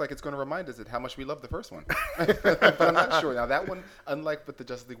one looks like it's going to remind us of how much we loved the first one. But I'm not sure. Now, that one, unlike with the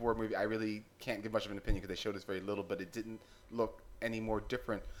Justice League War movie, I really can't give much of an opinion because they showed us very little, but it didn't look any more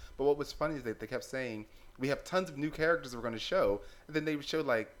different. But what was funny is that they kept saying, we have tons of new characters we're going to show, and then they showed,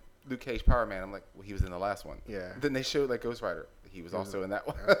 like, Luke Cage, Power Man. I'm like, well, he was in the last one. Yeah. Then they showed, like, Ghost Rider. He was also in that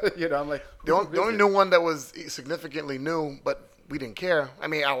one. You know, I'm like, The only new one that was significantly new, but we didn't care. I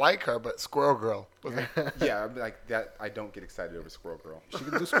mean, I like her, but Squirrel Girl. Was like, Yeah, I'm like that. I don't get excited over Squirrel Girl. She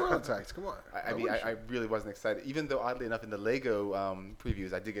can do squirrel attacks. Come on. I mean, I really wasn't excited. Even though, oddly enough, in the Lego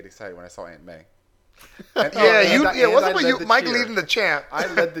previews, I did get excited when I saw Aunt May. And, wasn't it you, the Mike cheer. leading the chant? I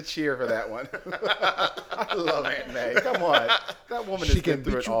led the cheer for that one. I love Aunt May. Come on, that woman She has can been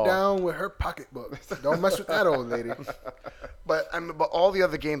through beat it you all. down with her pocketbook. Don't mess with that old lady. But all the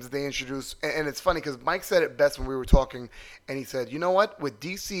other games that they introduced, and it's funny because Mike said it best when we were talking, and he said, you know what, with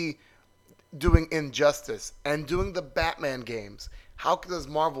DC doing Injustice and doing the Batman games, how does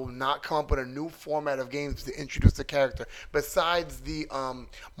Marvel not come up with a new format of games to introduce the character besides the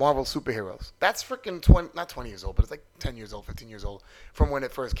Marvel superheroes? That's freaking not 20 years old, but it's like 10 years old, 15 years old from when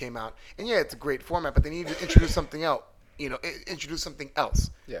it first came out. And yeah, it's a great format, but they need to introduce something else. You know, introduce something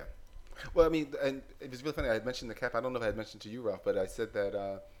else. Yeah. Well, I mean, and it was really funny. I had mentioned the cap. I don't know if I had mentioned to you, Ralph, but I said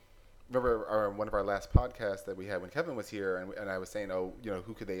that. Remember one of our last podcasts that we had when Kevin was here, and I was saying, oh, you know,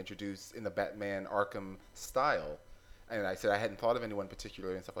 who could they introduce in the Batman Arkham style? And I said I hadn't thought of anyone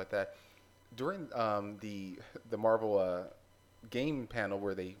particularly and stuff like that. During the Marvel game panel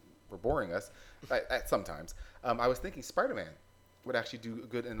where they were boring us, sometimes I was thinking Spider-Man would actually do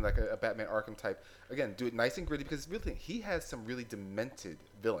good in like a Batman Arkham type. Again, do it nice and gritty because really he has some really demented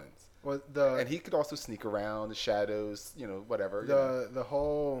villains. Well, And he could also sneak around the shadows, you know, whatever. the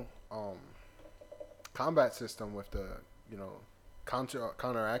whole combat system with the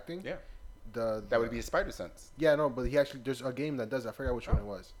counteracting. Yeah. That That would be a spider sense. Yeah, no, but there's a game that does that. I forgot which one it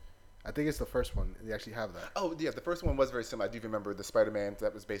was. I think it's the first one. They actually have that. Oh, yeah, the first one was very similar. I do remember the Spider-Man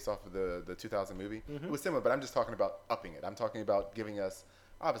that was based off of the 2000 movie. Mm-hmm. It was similar, but I'm just talking about upping it. I'm talking about giving us,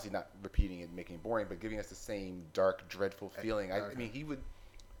 obviously not repeating it and making it boring, but giving us the same dark, dreadful feeling. I mean, he would,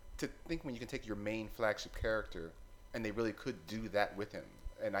 to think when you can take your main flagship character, and they really could do that with him.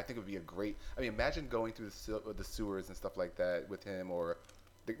 And I think it would be a great, I mean, imagine going through the sewers and stuff like that with him, or,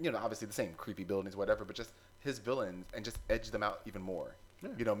 obviously the same creepy buildings, whatever, but just his villains and just edge them out even more. Yeah.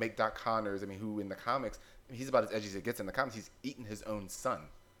 You know, make Doc Connors, I mean, who in the comics, he's about as edgy as it gets in the comics. He's eating his own son.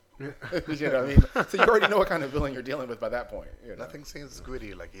 You know what I mean? So you already know what kind of villain you're dealing with by that point. You know? Nothing seems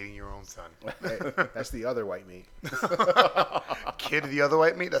gritty like eating your own son. Hey, that's the other white meat. Kid the other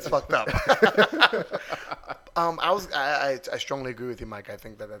white meat? That's fucked up. I strongly agree with you, Mike. I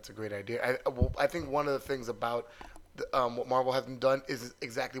think that's a great idea. I think one of the things about what Marvel hasn't done is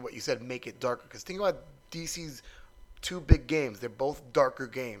exactly what you said, make it darker. Because think about DC's two big games. They're both darker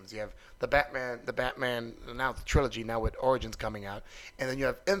games. You have the Batman, now the trilogy, now with Origins coming out. And then you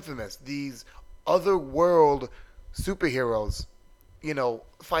have Infamous, these other-world superheroes,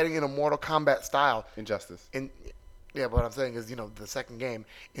 fighting in a Mortal Kombat style. Injustice. Yeah, but what I'm saying is, the second game,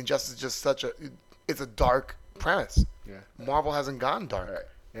 Injustice is just it's a dark premise. Yeah. Marvel hasn't gone dark. Right.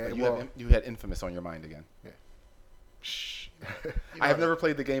 Yeah, You had Infamous on your mind again. Yeah. Shh. I have never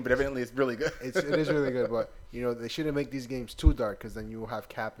played the game, but evidently it's really good. it is really good, but they shouldn't make these games too dark because then you will have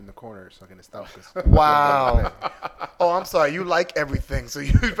Cap in the corner, so gonna stop us. Wow. Oh, I'm sorry. You like everything, so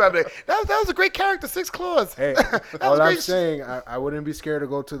you probably that was a great character, Six Claws. Hey, That was all I'm great. saying, I wouldn't be scared to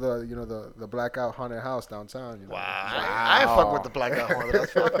go to the blackout haunted house downtown. Wow. I ain't fuck with the blackout haunted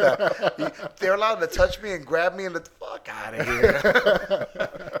house. Fuck that. They're allowed to touch me and grab me and the fuck out of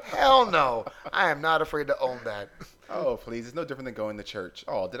here. Hell no. I am not afraid to own that. Oh, please. It's no different than going to church.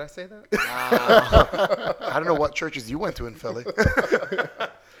 Oh, did I say that? I don't know what churches you went to in Philly.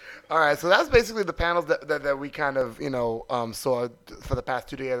 All right, so that's basically the panels that we kind of, saw for the past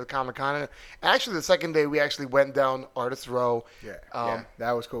 2 days of Comic-Con. And actually, the second day, we actually went down Artist Row. Yeah,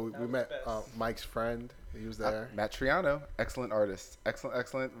 that was cool. We met Mike's friend. He was there. Matt Triano, excellent artist.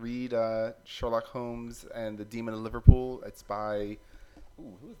 Excellent. Read Sherlock Holmes and the Demon of Liverpool. It's by,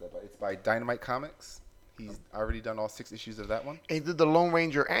 who is that by? It's by Dynamite Comics. He's already done all 6 issues of that one. And he did the Lone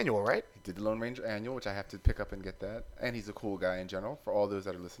Ranger Annual, right? He did the Lone Ranger Annual, which I have to pick up and get that. And he's a cool guy in general, for all those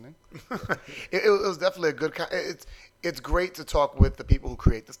that are listening. It was definitely a good. It's great to talk with the people who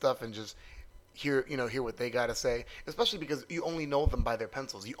create the stuff and just hear what they got to say, especially because you only know them by their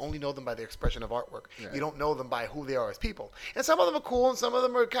pencils. You only know them by their expression of artwork. Yeah. You don't know them by who they are as people. And some of them are cool and some of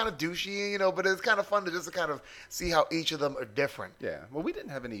them are kind of douchey, but it's kind of fun to kind of see how each of them are different. Yeah. Well, we didn't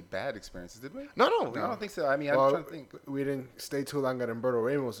have any bad experiences, did we? No. I don't think so. I mean, I'm trying to think. We didn't stay too long at Humberto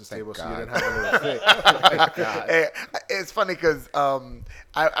Ramos' table, so you God. didn't have a little fit. Hey, it's funny because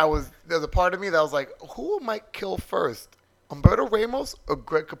there's a part of me that was like, who will Mike kill first? Humberto Ramos or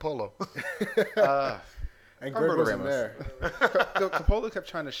Greg Capullo? And Greg wasn't there. Capullo kept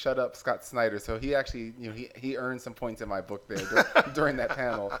trying to shut up Scott Snyder, so he actually, he earned some points in my book there during that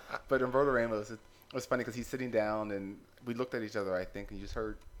panel. But Humberto Ramos, it was funny because he's sitting down and we looked at each other, I think, and you just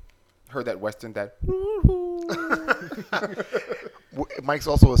heard that Western, that. Mike's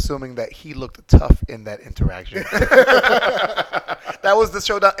also assuming that he looked tough in that interaction. That was the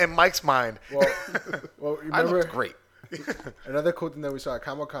showdown in Mike's mind. Well, I remember looked great. another cool thing that we saw at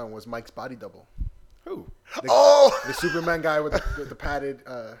Comic-Con was Mike's body double. Who? The Superman guy with the padded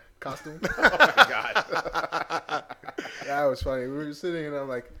costume. Oh my God. That was funny. We were sitting and I'm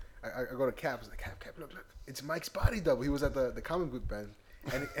like, I go to Cap. I was like, Cap, look, it's Mike's body double. He was at the comic book band.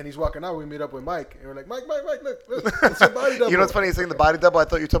 And he's walking out. We meet up with Mike. And we're like, Mike, look, it's your body double. You know what's funny? He's saying the body double. I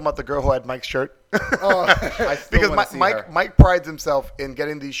thought you were talking about the girl who had Mike's shirt. Oh, I still Because wanna see her. Mike prides himself in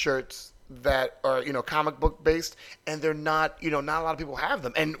getting these shirts that are comic book based, and they're not not a lot of people have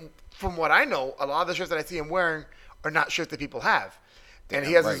them. And from what I know, a lot of the shirts that I see him wearing are not shirts that people have. And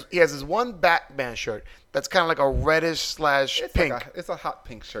he has his one Batman shirt that's kind of like a reddish / pink. It's a hot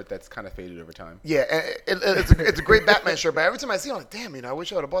pink shirt that's kind of faded over time. Yeah, and it's a great Batman shirt. But every time I see it, I'm like, damn, I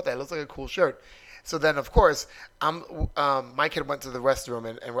wish I would have bought that. It looks like a cool shirt. So then, of course, Mike had went to the restroom,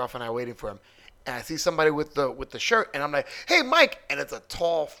 and Ralph and I were waiting for him. And I see somebody with the shirt, and I'm like, "Hey, Mike!" And it's a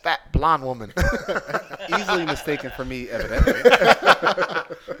tall, fat, blonde woman. Easily mistaken for me, evidently.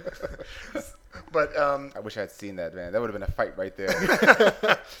 But I wish I had seen that, man. That would have been a fight right there.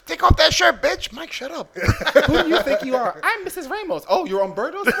 take off that shirt, bitch. Mike, shut up. Who do you think you are? I'm Mrs. Ramos. Oh, you're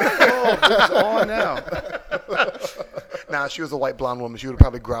Humberto's friend? Oh, this is on now. Nah, she was a white blonde woman. She would have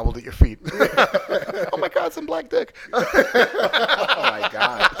probably groveled at your feet. Oh my God, some black dick. Oh my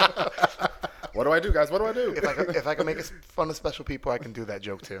God. What do I do, guys? What do I do? If I can make fun of special people, I can do that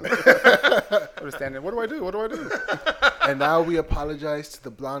joke too. I'm standing. What do I do? What do I do? And now we apologize to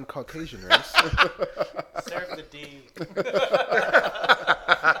the blonde Caucasian race. Serve the D.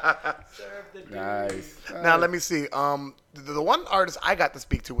 Serve the D. Nice. Now let me see. The one artist I got to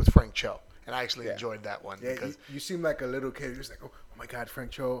speak to was Frank Cho, and I actually enjoyed that one. Yeah, because you seem like a little kid. You're just like, oh my God,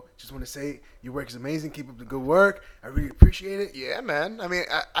 Frank Cho. Just want to say your work is amazing. Keep up the good work. I really appreciate it. yeah, man. I mean,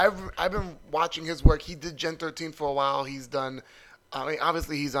 I've been watching his work. He did Gen 13 for a while. He's done. I mean,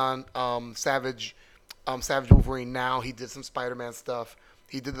 obviously he's on Savage Wolverine now. He did some Spider-Man stuff.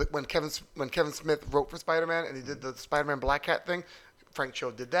 He did when Kevin Smith wrote for Spider-Man, and he did the Spider-Man Black Cat thing. Frank Cho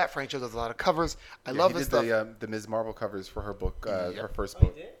did that. Frank Cho does a lot of covers. I love his stuff. The Ms. Marvel covers for her book, her first Oh,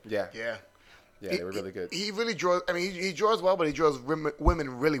 book. he did? Yeah. Yeah. Yeah, they were really good. He really draws. I mean, he draws well, but he draws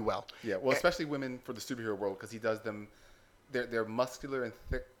women really well. Yeah, well, especially women for the superhero world because he does them. They're muscular and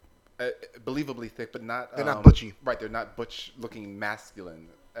thick, believably thick, but not. They're not butchy. Right, they're not butch looking masculine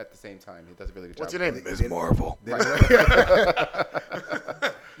at the same time. He does a really good What's job. your name? Ms. Marvel.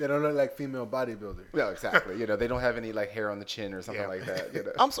 They don't look like female bodybuilders. No, exactly. They don't have any like hair on the chin or something like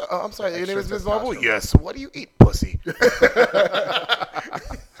that. I'm sorry. Your name is Extra Ms. Marvel. testosterone. Yes. What do you eat, pussy?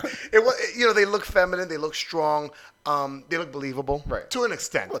 It was. they look feminine, they look strong, they look believable, Right. To an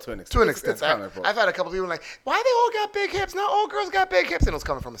extent. Well, to an extent. To an It's extent. comic book. I've had a couple people like, why they all got big hips? Not all girls got big hips, and it was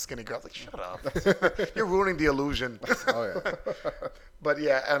coming from a skinny girl. I was like, shut up, you're ruining the illusion. Oh yeah. But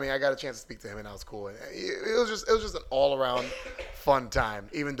yeah, I mean, I got a chance to speak to him, and that was cool. And it was just an all around fun time.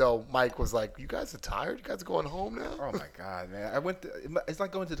 Even though Mike was like, "You guys are tired. You guys are going home now." Oh my God, man! I went. It's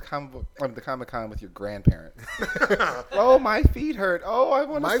like going to the Comic Con with your grandparents. Oh, my feet hurt. Oh, I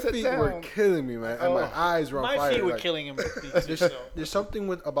want My to sit feet down. were killing me, man, and my Oh. eyes were on My fire. feet were like- killing him. There's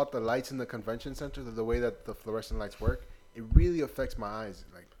something about the lights in the convention center, the way that the fluorescent lights work. It really affects my eyes.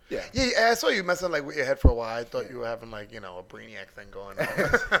 Like, Yeah, I saw you messing like with your head for a while. I thought you were having like a brainiac thing going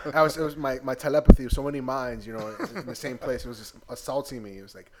on. it was my telepathy of so many minds, in the same place. It was just assaulting me. It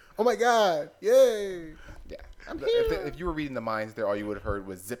was like, oh my God, yay! Yeah. I'm If you were reading the minds there, all you would have heard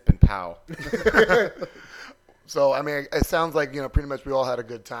was zip and pow. So I mean, it sounds like pretty much we all had a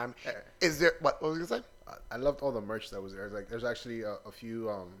good time. Is there what was you gonna say? I loved all the merch that was there. Like, there's actually a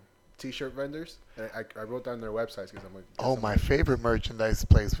few T-shirt vendors. And I wrote down their websites because I'm like, Oh, my favorite merchandise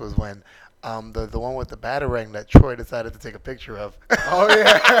place was when the one with the batarang that Troy decided to take a picture of. oh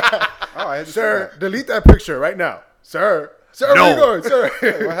yeah, Oh, I had to sir, see delete that picture right now, sir. Sir, No. where you going, sir?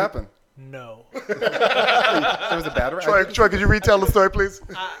 that. What happened? No. There was a battery. Troy, could you retell the story, please?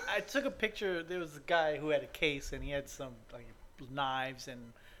 I took a picture. There was a guy who had a case, and he had some knives and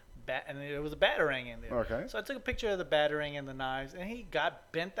and there was a batarang in there. Okay. So I took a picture of the batarang and the knives, and he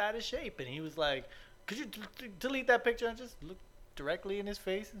got bent out of shape, and he was like, "Could you delete that picture?" And I just looked directly in his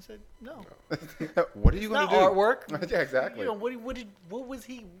face and said, "No, What are you going not to do? artwork." Yeah, exactly. What was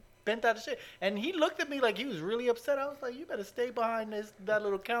he bent out of shape? And he looked at me like he was really upset. I was like, "You better stay behind that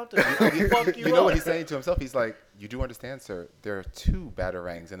little counter. Fuck you You know up." what he's saying to himself? He's like, "You do understand, sir? There are 2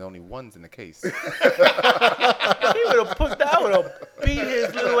 batarangs and only one's in the case." He would have put that. I would have beat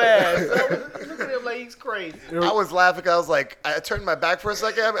his little ass. I was looking at him like he's crazy. I was laughing. I was like, I turned my back for a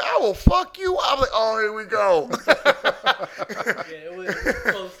second. I mean, I will fuck you. I was like, oh, here we go. Yeah, it was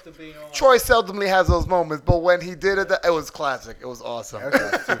close to being on. Troy seldomly has those moments, but when he did it, it was classic. It was awesome.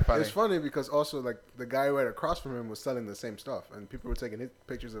 That's too funny. It's funny because also like the guy right across from him was selling the same stuff, and people were taking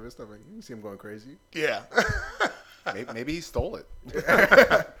pictures of his stuff. And you can see him going crazy. Yeah. Maybe he stole it. It's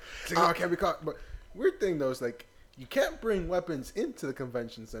like, oh, I can't be caught. But weird thing though is like you can't bring weapons into the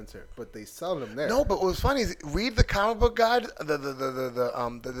convention center, but they sell them there. No, but what was funny is read the comic book guide,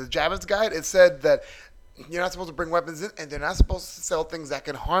 the Javits guide. It said that you're not supposed to bring weapons in, and they're not supposed to sell things that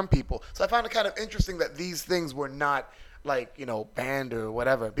can harm people. So I found it kind of interesting that these things were not banned or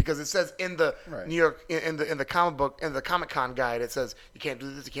whatever, because it says in the Right. New York in the comic book in the Comic-Con guide, it says you can't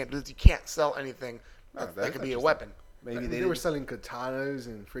do this, you can't do this, you can't sell anything Oh, that that's could be a interesting. weapon. Maybe they were selling katanas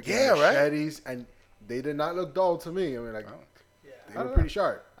and freaking Yeah, right? machetes, and they did not look dull to me. I mean, like Oh. they I were don't pretty know.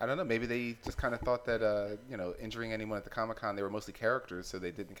 sharp. I don't know. Maybe they just kind of thought that injuring anyone at the Comic Con, they were mostly characters, so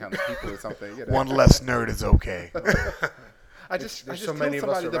they didn't count as people or something. You know? One less nerd is okay. I just There's killed so many of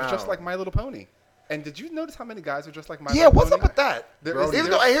us somebody that was just around. like My Little Pony. And did you notice how many guys are just like My Yeah, Little what's Pony? up with that? There Bro, is-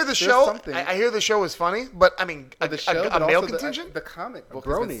 Even though I hear the there's show, something- I hear the show is funny, but I mean, the show, a but male also contingent. the comic book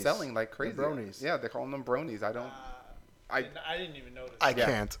has been bronies. selling like crazy. bronies. Yeah, they're calling them bronies. I don't. I didn't even notice. I Yeah.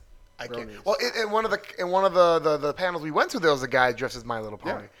 can't. I can't. Bronies. Well, in one of the panels we went to, there was a guy dressed as My Little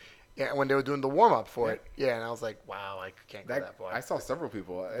Pony. Yeah, when they were doing the warm up for it. Yeah, and I was like, wow, I can't go that far. I saw several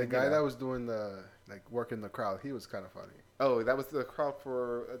people. The guy that was doing the working the crowd, he was kind of funny. Oh, that was the crowd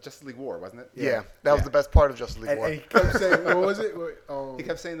for Justice League War, wasn't it? yeah, that was the best part of Justice League And, War. and he kept saying, "What was it?" He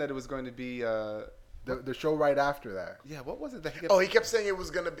kept saying that it was going to be. The show right after that. Yeah, what was it that he kept? Oh, he kept saying it was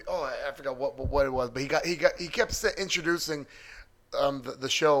gonna be. Oh, I forgot what it was, but he kept introducing the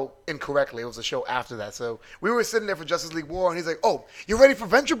show incorrectly. It was a show after that. So we were sitting there for Justice League War, and he's like, "Oh, you ready for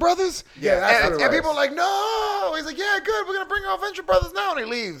Venture Brothers?" Yeah, that's and, what it and was. people are like, "No." He's like, "Yeah, good. We're gonna bring out Venture Brothers now," and he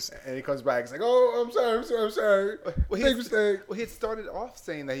leaves. And he comes back. He's like, "Oh, I'm sorry. Big mistake." Well, he had started off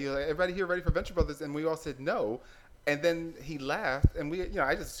saying that he was like, everybody here ready for Venture Brothers, and we all said no. And then he laughed, and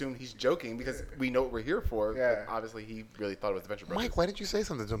I just assumed he's joking because we know what we're here for. Yeah. But obviously, he really thought it was the Venture Brothers. Mike, why didn't you say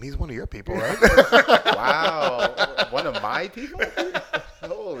something to him? He's one of your people, right? Wow, one of my people.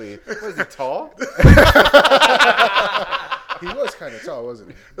 Holy, was he tall? He was kind of tall,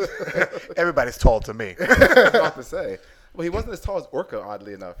 wasn't he? Everybody's tall to me. I was about to say. Well, he wasn't as tall as Orko,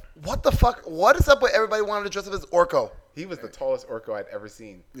 oddly enough. What the fuck? What is up with everybody wanting to dress up as Orko? He was the tallest Orko I'd ever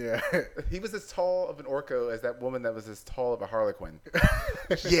seen. Yeah. He was as tall of an Orko as that woman that was as tall of a Harlequin.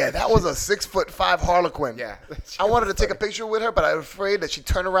 Yeah, that was a 6'5" Harlequin. Yeah. I wanted to take a picture with her, but I was afraid that she'd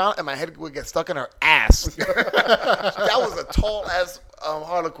turn around and my head would get stuck in her ass. That was a tall ass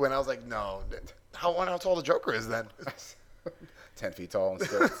Harlequin. I was like, no. I wonder how tall the Joker is then. 10 feet tall and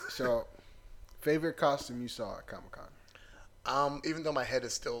still. So, Favorite costume you saw at Comic Con? Even though my head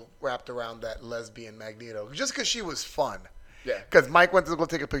is still wrapped around that lesbian Magneto, just because she was fun. Yeah. Because Mike went to go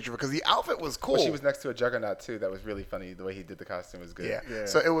take a picture because the outfit was cool. Well, she was next to a Juggernaut too. That was really funny. The way he did the costume was good. Yeah. Yeah.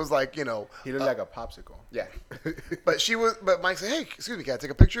 So it was like, He looked like a popsicle. Yeah. But Mike said, hey, excuse me, can I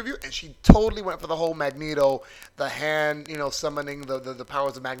take a picture of you? And she totally went for the whole Magneto, the hand, summoning the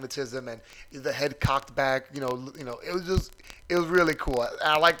powers of magnetism and the head cocked back, it was really cool.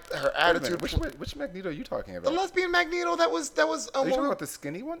 I liked her Wait a attitude. minute, which Magneto are you talking The about? lesbian Magneto, that was Are you talking about the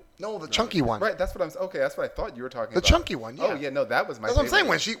skinny one? no, the chunky one. Right. That's what I'm. Okay. That's what I thought you were talking The about. chunky one, yeah. Oh yeah. No, that was my. That's what I'm saying.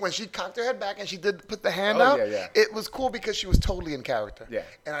 favorite. When she cocked her head back and she did put the hand Oh, out, yeah, yeah. it was cool because she was totally in character. Yeah.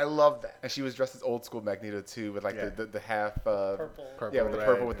 And I love that. And she was dressed as old school Magneto too, with like Yeah. the half. Purple. Yeah, with the red,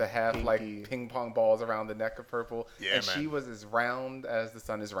 purple with the half pinky. like ping pong balls around the neck of purple. Yeah, and man. she was as round as the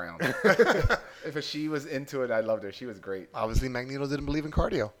sun is round. If she was into it, I loved her. She was great. Obviously, Magneto didn't believe in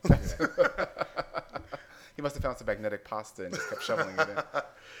cardio. He must have found some magnetic pasta and just kept shoveling it in.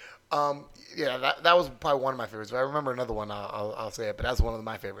 Yeah, that was probably one of my favorites. But I remember another one. I'll say it, but that's one of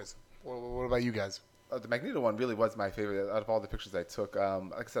my favorites. What about you guys? The Magneto one really was my favorite out of all the pictures I took.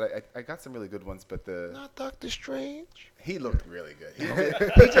 Like I said, I got some really good ones, but Not Doctor Strange. he looked really good.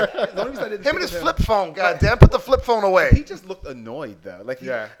 The only reason I didn't Him and think his of flip phone. Goddamn, put the flip phone He away. just looked annoyed though. Like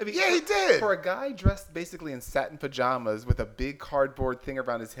Yeah. I mean, Yeah, he did. For a guy dressed basically in satin pajamas with a big cardboard thing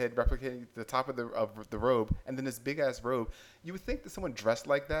around his head replicating the top of the robe, and then this big ass robe, you would think that someone dressed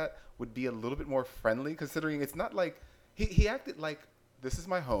like that would be a little bit more friendly, considering it's not like he acted like, this is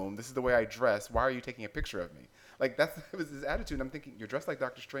my home, this is the way I dress. Why are you taking a picture of me? Like that was his attitude. And I'm thinking, you're dressed like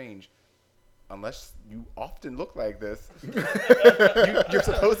Doctor Strange. Unless you often look like this, you're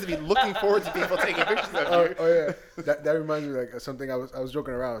supposed to be looking forward to people taking pictures of you. Oh yeah, that reminds me like of something I was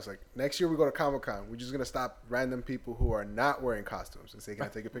joking around. It's like next year we go to Comic Con, we're just gonna stop random people who are not wearing costumes and say, "Can I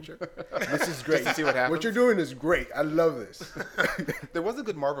take a picture?" This is great. Just to see what happens. What you're doing is great. I love this. There was a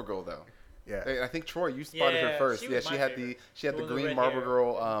good Marvel Girl though. Yeah. I think Troy, you spotted her Yeah, first. she Yeah, was she my had favorite. she had The the one with the green red Marvel hair.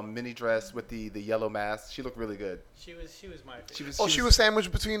 Girl mini dress with the yellow mask. She looked really good. She was my favorite. She was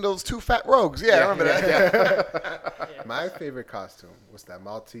sandwiched between those two fat rogues. Yeah, I remember that. Yeah. My favorite costume was that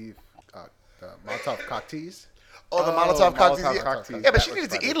the Molotov cocktease, Oh, the Oh, Molotov cocktails. Molotov Yeah. cocktails. Yeah, but That she was needed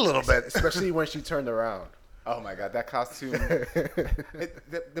to funny. eat a little bit. especially when she turned around. Oh my god, that costume!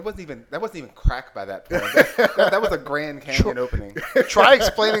 That wasn't even crack by that point. That was a Grand Canyon opening. Try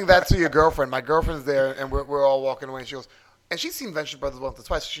explaining that to your girlfriend. My girlfriend's there, and we're all walking away. And she goes, and she's seen Venture Brothers once or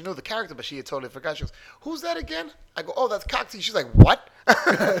twice. So she knew the character, but she had totally forgot. She goes, "Who's that again?" I go, "Oh, that's Coxie." She's like, "What?"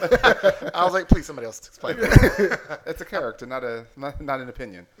 I was like, "Please, somebody else explain it." It's a character, not an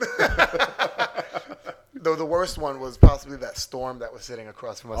opinion. Though the worst one was possibly that Storm that was sitting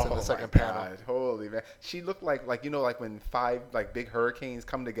across from us in the second panel. Holy man, she looked like like when 5 like big hurricanes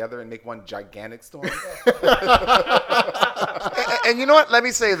come together and make one gigantic storm. And you know what? Let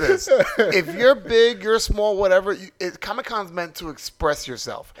me say this: if you're big, you're small, whatever, Comic Con's meant to express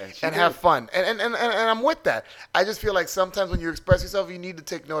yourself And she and have did. fun. And I'm with that. I just feel like sometimes when you express yourself, you need to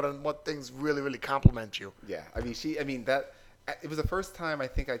take note on what things really, really compliment you. Yeah, I mean that it was the first time I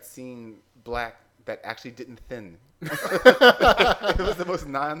think I'd seen black that actually didn't thin. It was the most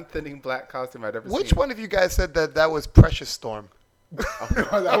non-thinning black costume I'd ever seen. Which one of you guys said that was Precious Storm?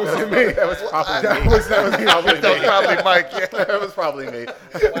 That wasn't me. That was probably me. That was probably That was me. probably Mike. Yeah. That was probably me. Wow.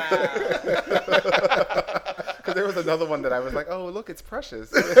 Because there was another one that I was like, oh look, it's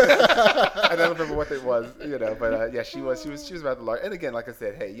Precious. I don't remember what it was, but yeah, she was rather large. And again, like I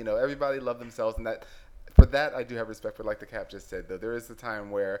said, hey, everybody loved themselves, and that. For that, I do have respect for, like the Cap just said, though. There is a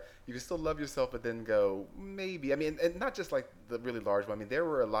time where you can still love yourself, but then go, maybe. I mean, and not just like the really large one. I mean, there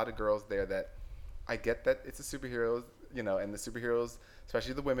were a lot of girls there that I get that it's a superheroes, and the superheroes,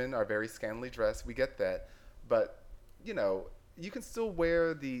 especially the women, are very scantily dressed. We get that. But, you can still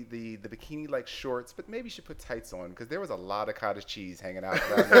wear the bikini-like shorts, but maybe you should put tights on, because there was a lot of cottage cheese hanging out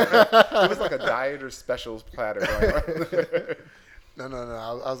around there. It was like a diet or specials platter going on. No.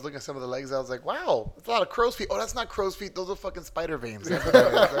 I was looking at some of the legs. I was like, wow, it's a lot of crow's feet. Oh, that's not crow's feet. Those are fucking spider veins. That's what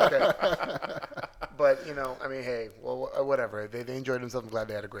that is. Okay. But, I mean, hey, well, whatever. They enjoyed themselves. I'm glad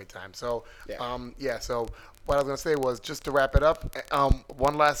they had a great time. So, Yeah. so what I was going to say was, just to wrap it up,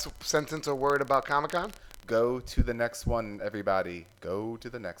 one last sentence or word about Comic-Con. Go to the next one, everybody. Go to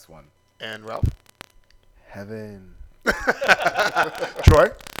the next one. And Ralph? Heaven. Troy?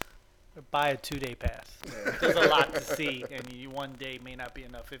 Buy a 2-day pass. There's a lot to see, and one day may not be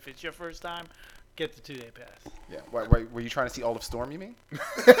enough. If it's your first time, get the 2-day pass. Yeah. Were you trying to see all of Storm, you mean?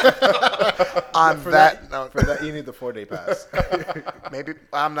 On For that note, for that, you need the 4-day pass. maybe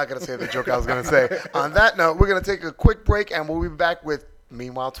I'm not going to say the joke I was going to say. On that note, we're going to take a quick break, and we'll be back with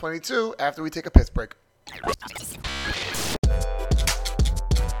Meanwhile, 22 after we take a piss break.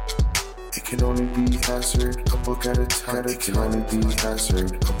 It can only be answered a book at a time. It can only be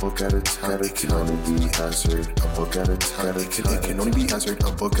answered a book at a time. It can only be answered a book at a time. It can only be answered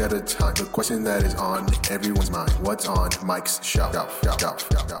a book at a time. The question that is on everyone's mind: what's on Mike's shelf? All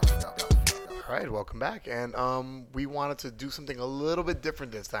right, welcome back. And we wanted to do something a little bit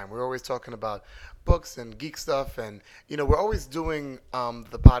different this time. We're always talking about books and geek stuff. And, we're always doing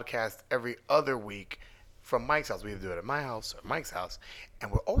the podcast every other week from Mike's house. We either do it at my house or Mike's house.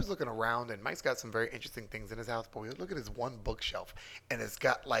 And we're always looking around. And Mike's got some very interesting things in his house. But we look at his one bookshelf. And it's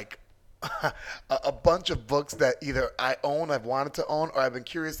got like a bunch of books that either I own, I've wanted to own, or I've been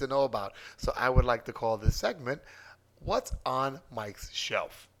curious to know about. So I would like to call this segment, What's on Mike's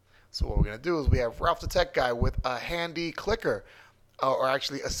Shelf? So what we're going to do is we have Ralph the Tech Guy with a handy clicker, or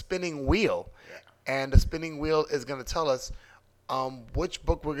actually a spinning wheel. And the spinning wheel is going to tell us which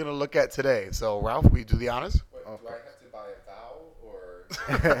book we're going to look at today. So, Ralph, will you do the honors? Wait, do I have to buy a vowel or?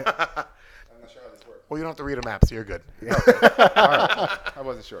 I'm not sure how this works. Well, you don't have to read a map, so you're good. All right. I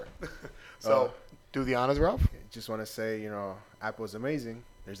wasn't sure. So, do the honors, Ralph. Just want to say, Apple's amazing.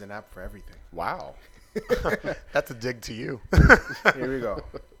 There's an app for everything. Wow. That's a dig to you. Here we go.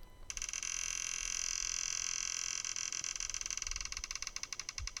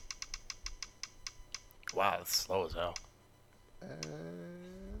 Wow, that's slow as hell.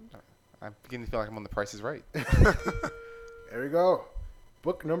 I'm beginning to feel like I'm on The Price is Right. There we go.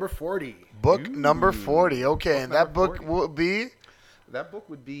 Book number 40. Book number 40. Okay, and that book 40. will be... That book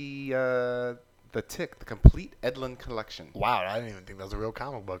would be The Tick, the complete Edlund collection. Wow, I didn't even think that was a real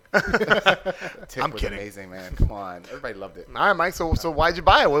comic book. Tick I'm was kidding. amazing, man. Come on. Everybody loved it. All right, Mike, so why'd you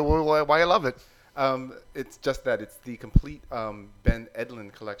buy it? Why you love it? It's just that it's the complete Ben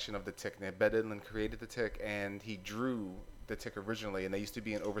Edlund collection of the Tick. Now, Ben Edlund created the Tick, and he drew the Tick originally, and they used to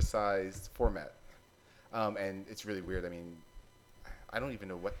be an oversized format. And it's really weird. I mean, I don't even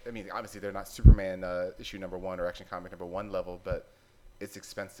know what. I mean, obviously they're not Superman issue number 1 or Action Comic number 1 level, but it's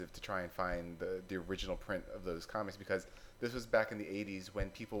expensive to try and find the original print of those comics, because this was back in the 80s when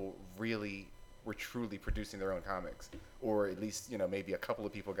people really were truly producing their own comics, or at least maybe a couple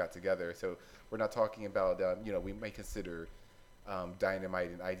of people got together. So we're not talking about we may consider Dynamite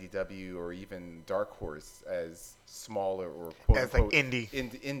and IDW or even Dark Horse as smaller or quote As like unquote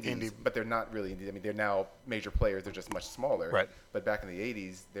indies, but they're not really indie. I mean, they're now major players. They're just much smaller. Right. But back in the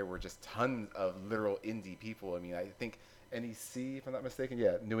 80s, there were just tons of literal indie people. I mean, I think NEC, if I'm not mistaken,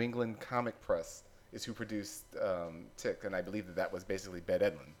 New England Comic Press is who produced Tick, and I believe that was basically Ben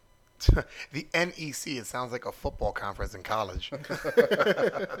Edlund. The NEC, it sounds like a football conference in college.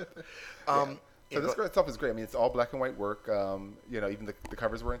 So this stuff is great. I mean, it's all black and white work. Even the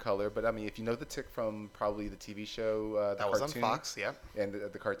covers were in color. But I mean, if you know the Tick from probably the TV show, that was on Fox, yeah. And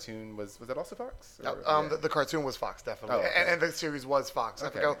the cartoon was that also Fox? The cartoon was Fox, definitely. Oh, okay. and the series was Fox.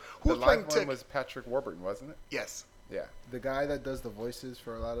 Okay. I forgot who's the playing live Tick. one was Patrick Warburton, wasn't it? Yes. Yeah. The guy that does the voices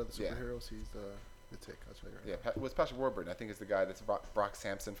for a lot of the Yeah. superheroes, he's the Tick. That's right. Yeah, it was Patrick Warburton. I think is the guy that's Brock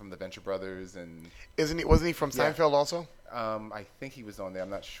Sampson from the Venture Brothers, and Wasn't he from Yeah. Seinfeld also? I think he was on there. I'm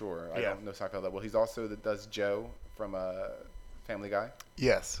not sure. I Yeah. don't know Seinfeld that well. He's also that does Joe from Family Guy.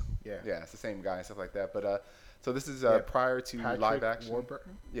 Yes. Yeah. Yeah, it's the same guy and stuff like that. But so this is Yeah, prior to Patrick live action.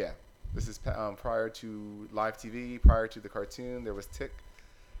 Warburton? Yeah, this is prior to live TV, prior to the cartoon. There was Tick.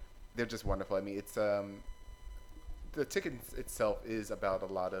 They're just wonderful. I mean, it's the Tick itself is about a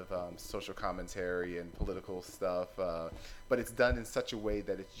lot of social commentary and political stuff, but it's done in such a way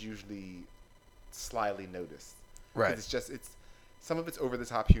that it's usually slyly noticed. 'Cause Right. it's some of it's over the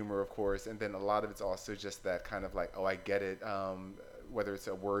top humor, of course, and then a lot of it's also just that kind of like, oh, I get it. Whether it's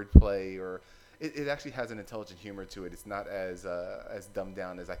a word play or it actually has an intelligent humor to it. It's not as dumbed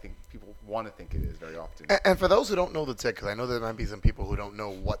down as I think people want to think it is very often. And for those who don't know the Tick, because I know there might be some people who don't know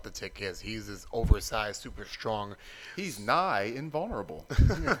what the Tick is, he's this oversized, super strong. He's nigh invulnerable.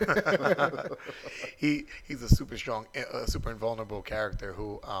 He's a super strong, super invulnerable character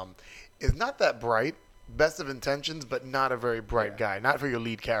who is not that bright. Best of intentions, but not a very bright guy. Not for your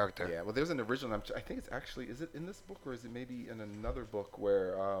lead character. Yeah. Well, there's an original. I think it's actually. Is it in this book or is it maybe in another book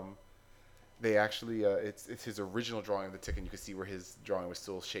where they actually it's his original drawing of the Tick, and you can see where his drawing was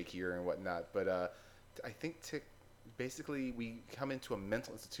still shakier and whatnot. But I think Tick, basically, we come into a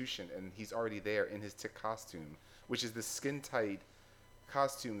mental institution, and he's already there in his Tick costume, which is the skin tight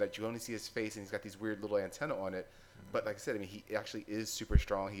costume that you only see his face, and he's got these weird little antenna on it. But like I said, I mean, he actually is super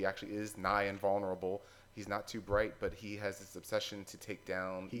strong. He actually is nigh invulnerable. He's not too bright, but he has this obsession to take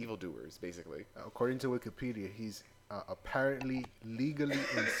down evildoers, basically. According to Wikipedia, he's apparently legally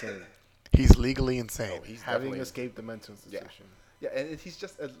insane, He's legally insane. He's having definitely escaped the mental institution. Yeah, and he's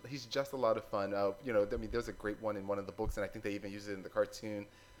just a lot of fun. You know, I mean, there's a great one in one of the books, and I think they even use it in the cartoon,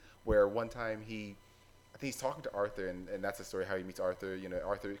 where one time I think he's talking to Arthur, and that's the story how he meets Arthur. You know,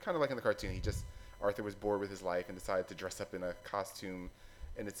 Arthur, kind of like in the cartoon, Arthur was bored with his life and decided to dress up in a costume,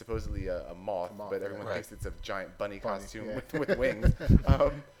 and it's supposedly a moth, but everyone right. thinks it's a giant bunny costume yeah. with wings.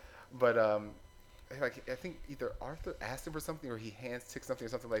 But like I think either Arthur asked him for something or he hands Tick something or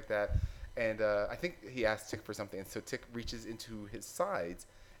something like that. And I think he asked Tick for something, and so Tick reaches into his sides,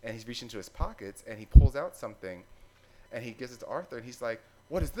 and he's reaching into his pockets, and he pulls out something, and he gives it to Arthur, and he's like,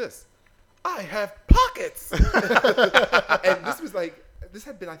 "What is this? I have pockets!" And this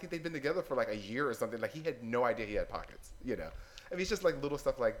had been, I think they'd been together for like a year or something. Like, he had no idea he had pockets, you know. I mean, it's just like little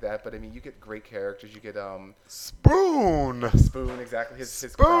stuff like that, but I mean, you get great characters. You get Spoon. Spoon, exactly.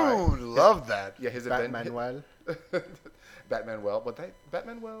 His cry. Spoon. Love that. Yeah, his Batmanuel. Batmanuel, but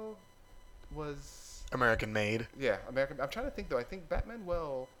Batmanuel was American Made. Yeah, American. I'm trying to think though. I think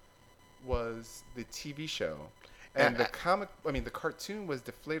Batmanuel was the TV show, and the cartoon was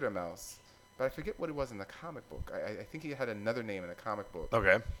Deflator Mouse, but I forget what it was in the comic book. I think he had another name in the comic book.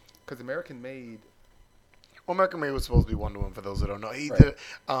 Okay. Because American Made. Well, American Made was supposed to be Wonder Woman, for those who don't know. He Right. did.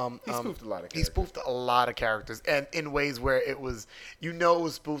 He spoofed a lot of characters. He spoofed a lot of characters, and in ways where it was, it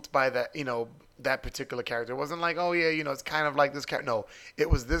was spoofed by that particular character. It wasn't like, oh yeah, it's kind of like this character. No, it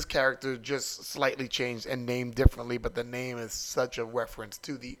was this character just slightly changed and named differently, but the name is such a reference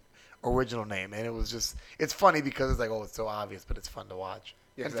to the original name, and it was just, it's funny because it's like, oh, it's so obvious, but it's fun to watch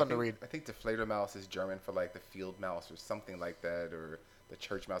and fun to read. I think Deflator Mouse is German for like the field mouse or something like that, or the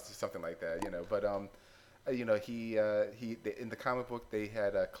church mouse or something like that, But he in the comic book they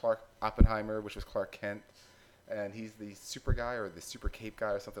had Clark Oppenheimer, which was Clark Kent, and he's the super guy or the super cape guy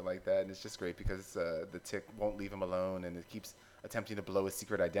or something like that, and it's just great because the Tick won't leave him alone, and it keeps attempting to blow his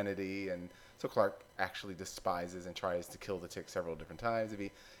secret identity, and so Clark actually despises and tries to kill the Tick several different times.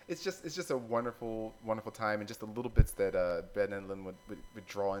 It's just a wonderful time, and just the little bits that Ben Edlund would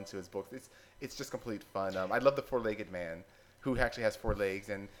draw into his books. It's just complete fun. I love the four-legged man, who actually has 4 legs,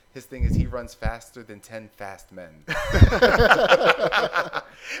 and his thing is he runs faster than 10 fast men.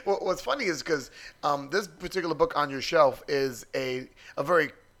 Well, what's funny is because this particular book on your shelf is a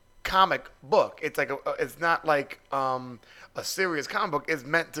very comic book. It's like it's not like a serious comic book. It's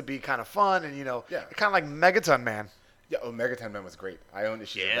meant to be kind of fun, and Yeah. kind of like Megaton Man. Yeah, Megaton Man was great. I own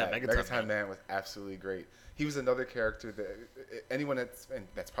issues Yeah, of that. Megaton Man was absolutely great. He was another character that anyone and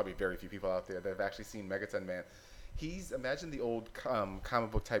that's probably very few people out there that have actually seen Megaton Man. Imagine the old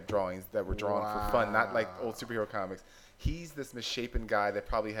comic book type drawings that were drawn for fun, not like old superhero comics. He's this misshapen guy that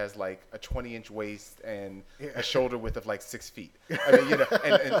probably has like a 20-inch waist and a shoulder width of like 6 feet. I mean,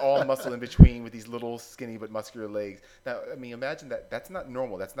 and all muscle in between with these little skinny but muscular legs. Now, I mean, imagine that. That's not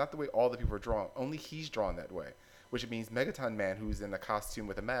normal. That's not the way all the people are drawn. Only he's drawn that way, which means Megaton Man, who's in a costume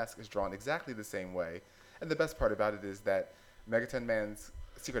with a mask, is drawn exactly the same way. And the best part about it is that Megaton Man's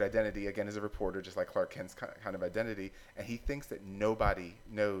secret identity, again, is a reporter, just like Clark Kent's kind of identity, and he thinks that nobody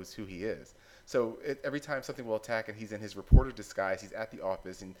knows who he is. So every time something will attack and he's in his reporter disguise, he's at the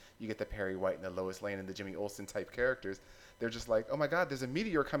office, and you get the Perry White and the Lois Lane and the Jimmy Olsen type characters. They're just like, oh my God, there's a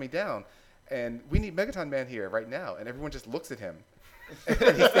meteor coming down, and we need Megaton Man here right now. And everyone just looks at him. And he's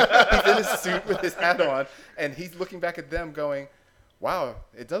in his suit with his hat on, and he's looking back at them going, wow,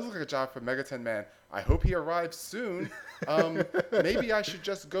 it does look like a job for Megaton Man. I hope he arrives soon. Maybe I should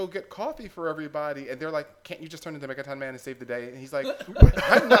just go get coffee for everybody. And they're like, can't you just turn into Megaton Man and save the day? And he's like,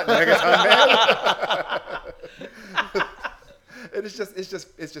 I'm not Megaton Man. And it's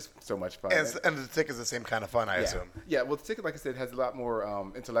just so much fun. And the Tick is the same kind of fun, I assume. Yeah, well, the Tick, like I said, has a lot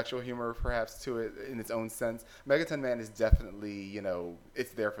more intellectual humor, perhaps, to it in its own sense. Megaton Man is definitely,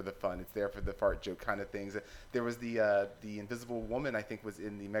 it's there for the fun. It's there for the fart joke kind of things. There was the Invisible Woman, I think, was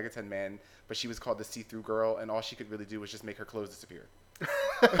in the Megaton Man, but she was called the See-Through Girl, and all she could really do was just make her clothes disappear.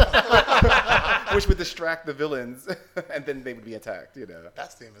 Which would distract the villains, and then they would be attacked,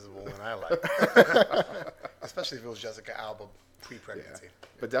 That's the Invisible Woman I like. Especially if it was Jessica Alba pre-pregnancy. Yeah.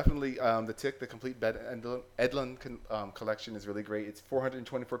 But definitely, the Tick, the complete Ben Edlund collection is really great. It's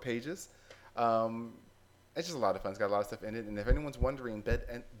 424 pages. It's just a lot of fun. It's got a lot of stuff in it. And if anyone's wondering,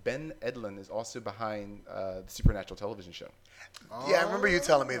 Ben Edlund is also behind the Supernatural television show. Yeah, I remember you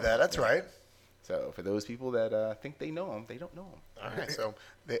telling me that. That's right. So for those people that think they know him, they don't know him. All right, so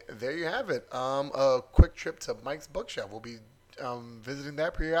there you have it. A quick trip to Mike's bookshelf. We'll be visiting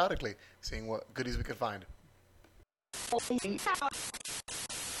that periodically, seeing what goodies we can find.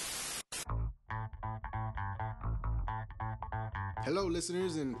 Hello,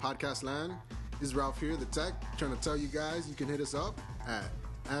 listeners in podcast land. This is Ralph here, the tech, trying to tell you guys you can hit us up at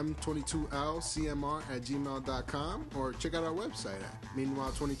m22lcmr@gmail.com, or check out our website at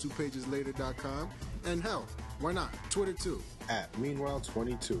meanwhile22pageslater.com, and hell, why not Twitter too. At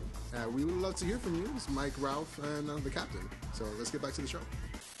Meanwhile22. We would love to hear from you. It's Mike, Ralph, and the captain. So let's get back to the show.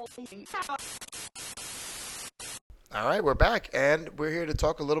 All right, we're back, and we're here to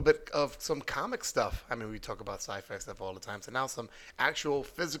talk a little bit of some comic stuff. I mean, we talk about sci-fi stuff all the time, so now some actual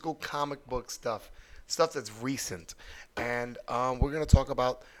physical comic book stuff that's recent. And we're going to talk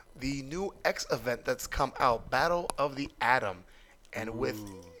about the new X event that's come out, Battle of the Atom. And with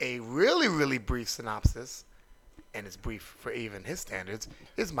a really, really brief synopsis, and it's brief for even his standards,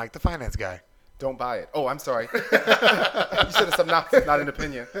 is Mike the Finance Guy. Don't buy it. Oh, I'm sorry. You said a synopsis, not an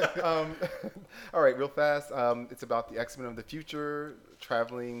opinion. All right, real fast. It's about the X-Men of the future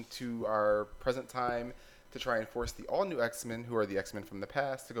traveling to our present time to try and force the all-new X-Men, who are the X-Men from the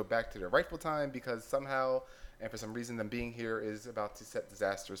past, to go back to their rightful time because somehow, and for some reason, them being here is about to set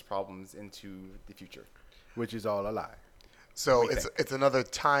disastrous problems into the future. Which is all a lie. So it's another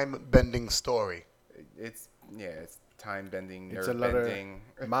time-bending story. It's time-bending, It's another nerd-bending.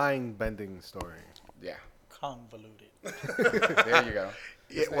 mind-bending story. Yeah. Convoluted. There you go.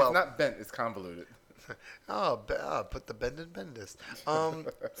 Yeah, It's well- not bent, it's convoluted. Put the bend in Bendis.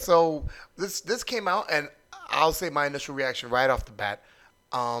 So this came out, and I'll say my initial reaction right off the bat.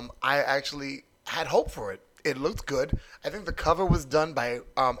 I actually had hope for it. It looked good. I think the cover was done by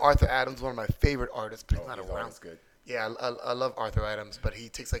Arthur Adams, one of my favorite artists, but he's not He's around. always good. Yeah, I love Arthur Adams, but he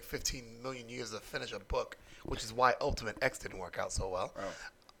takes like 15 million years to finish a book, which is why Ultimate X didn't work out so well.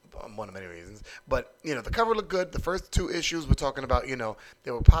 One of many reasons. But, the cover looked good. The first 2 issues we're talking about,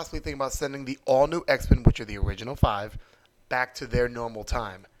 they were possibly thinking about sending the all-new X-Men, which are the original 5, back to their normal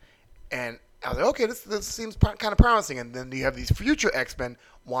time. And I was like, okay, this seems kind of promising. And then you have these future X-Men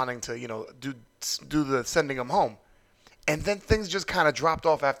wanting to, do the sending them home. And then things just kind of dropped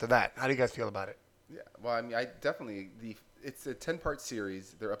off after that. How do you guys feel about it? Yeah, well, I mean, it's a 10-part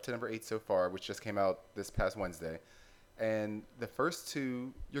series. They're up to number 8 so far, which just came out this past Wednesday. And the first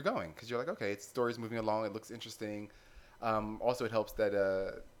 2, you're going because you're like, okay, the story's moving along. It looks interesting. Also, it helps that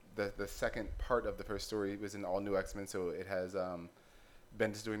the second part of the first story was an all-new X-Men, so it has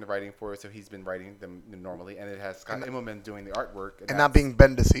Bendis doing the writing for it, so he's been writing them normally, and it has Scott Immelman doing the artwork. And not being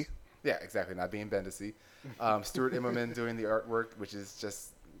Bendis-y. Yeah, exactly, not being Bendis-y. Stuart Immelman doing the artwork, which is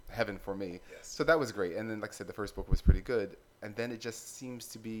just heaven for me. Yes. So that was great. And then, like I said, the first book was pretty good. And then it just seems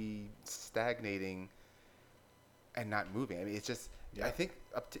to be stagnating and not moving. I mean, it's just, I think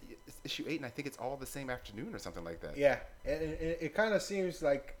up to issue 8, and I think it's all the same afternoon or something like that. Yeah, it kind of seems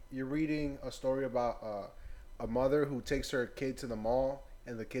like you're reading a story about a mother who takes her kid to the mall,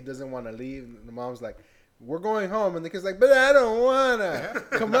 and the kid doesn't want to leave. And the mom's like, "We're going home," and the kid's like, "But I don't wanna.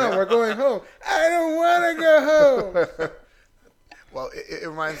 Come on, we're going home. I don't wanna go home." Well, it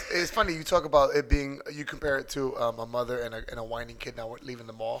reminds. It's funny you talk about it being. You compare it to a mother and a whining kid now leaving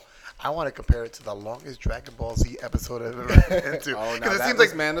the mall. I want to compare it to the longest Dragon Ball Z episode I've ever been into. Oh, no, it that seems was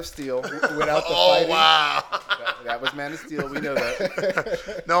like Man of Steel. Without the oh fighting. wow. That was Man of Steel. We know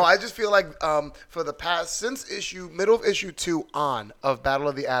that. No, I just feel like for the past since middle of issue 2 on of Battle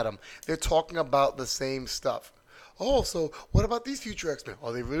of the Atom, they're talking about the same stuff. Oh, so what about these future X-Men?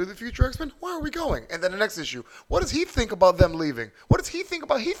 Are they really the future X-Men? Where are we going? And then the next issue, what does he think about them leaving? What does he think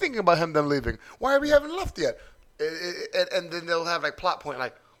about them leaving? Why we haven't left yet? And then they'll have like plot point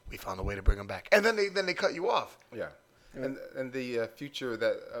like we found a way to bring them back, and then they cut you off. Yeah, and the future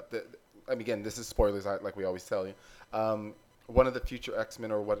that I mean, again, this is spoilers like we always tell you. One of the future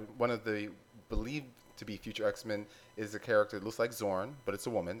X-Men, or one of the believed to be future X-Men, is a character that looks like Zorn, but it's a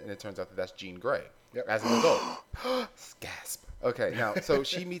woman, and it turns out that that's Jean Grey. Yep. As an adult. Gasp. Okay, now so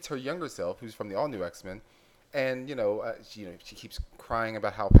she meets her younger self, who's from the all new X-Men, and she keeps crying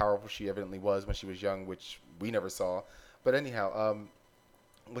about how powerful she evidently was when she was young, which we never saw. But anyhow,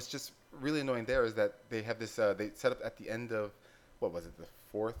 what's just really annoying there is that they have this. They set up at the end of what was it, the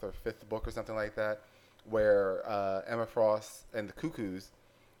 4th or 5th book or something like that, where Emma Frost and the Cuckoos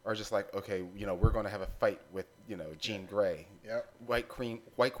are just like, okay, we're going to have a fight with Jean Grey, Yep. White Queen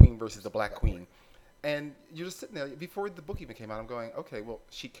versus the Black Queen. And you're just sitting there. Before the book even came out, I'm going, okay, well,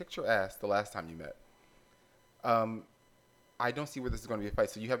 she kicked your ass the last time you met. I don't see where this is going to be a fight.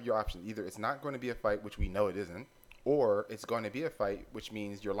 So you have your option. Either it's not going to be a fight, which we know it isn't, or it's going to be a fight, which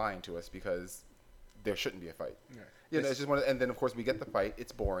means you're lying to us because there shouldn't be a fight. Yeah. It's just and then, of course, we get the fight.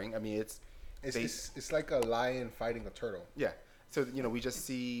 It's boring. I mean, It's like a lion fighting a turtle. yeah. So, we just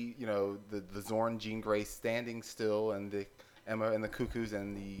see, the Zorn Jean Grey standing still, and the Emma and the Cuckoos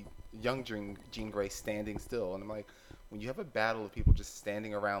and the young Jean Grey standing still. And I'm like, when you have a battle of people just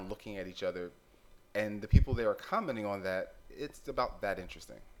standing around looking at each other, and the people there are commenting on that, it's about that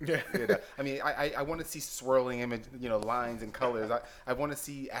interesting. Yeah. I mean, I want to see swirling image, lines and colors. I want to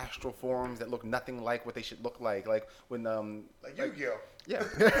see astral forms that look nothing like what they should look like. Like when Like Yu-Gi-Oh. yeah.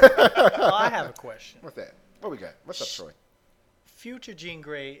 Well, I have a question. What's that? What we got? What's up, Troy? Future Jean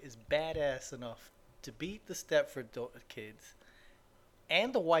Grey is badass enough to beat the Stepford kids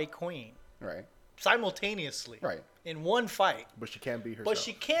and the White Queen Right. simultaneously Right. in one fight. But she can't be herself. But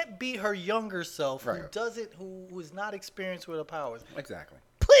she can't beat her younger self who Right. doesn't, who is not experienced with her powers. Exactly.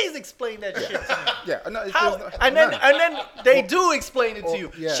 Please explain that shit to me. Yeah. No, How, there's and then none. and then they do explain it to well,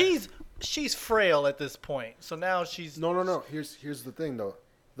 you. yeah. She's frail at this point, so now she's No. Here's the thing though.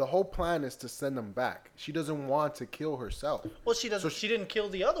 The whole plan is to send them back. She doesn't want to kill herself. well. She doesn't. So she didn't kill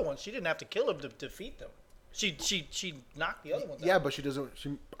the other ones. She didn't have to kill them to defeat them. She knocked the other ones Yeah, out. but she doesn't.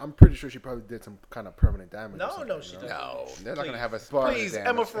 I'm pretty sure she probably did some kind of permanent damage. or No, something, no, you she know? doesn't. No, they're not Please. gonna have us. Please, damage.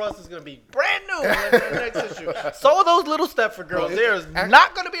 Emma Frost is going to be brand new in the next issue. So are those little Stepford girls. Well, There's act-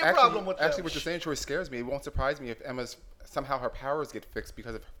 not going to be a actually- problem with Actually, them. what you're saying, Troy, scares me. It won't surprise me if Emma's somehow her powers get fixed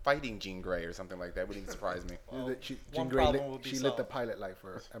because of fighting Jean Grey or something like that. Wouldn't even surprise me. Jean one Grey problem would be she lit the solved. pilot light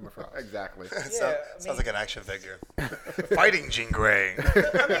for Emma Frost. Exactly. Sounds like an action figure. Fighting Jean Grey.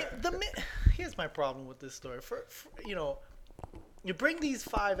 I mean, here's my problem with this story. For you bring these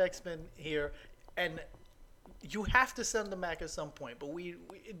 5 X-Men here, and you have to send them back at some point. But we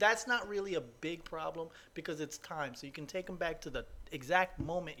that's not really a big problem because it's time. So you can take them back to the exact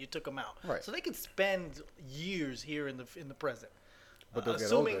moment you took them out. Right. So they could spend years here in the present. But they'll get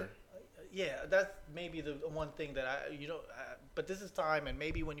assuming, older. Yeah, that's maybe the one thing that but this is time, and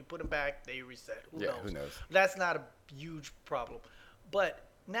maybe when you put them back, they reset. Who Yeah, knows? who knows? That's not a huge problem. But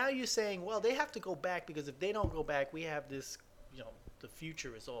now you're saying, well, they have to go back because if they don't go back, we have this, the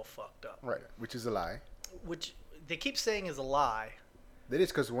future is all fucked up. Right. Which is a lie. Which they keep saying is a lie. That is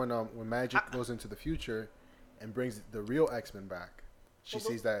because when Magic goes into the future and brings the real X-Men back, she Well,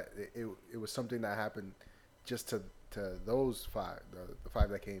 sees that it was something that happened just to those 5, the 5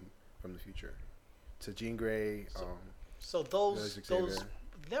 that came from the future, to Jean Grey. So those Xavier.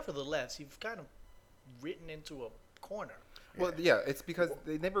 nevertheless, you've kind of written into a corner. Well, yeah, it's because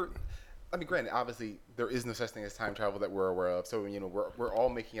they never. I mean, granted, obviously there is no such thing as time travel that we're aware of. So we're all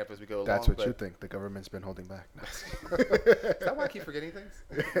making it up as we go along. That's what but you think. The government's been holding back. No. Is that why I keep forgetting things?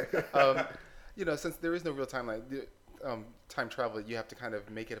 Since there is no real timeline, time travel, you have to kind of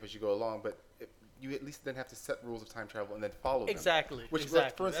make it up as you go along. But you at least then have to set rules of time travel and then follow them. Exactly. Which,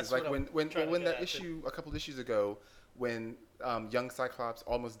 exactly. for instance, That's like what I'm when trying to that get at, issue, a couple of issues ago, when young Cyclops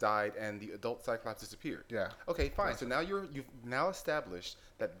almost died and the adult Cyclops disappeared. Yeah. Okay, fine. So now you've now established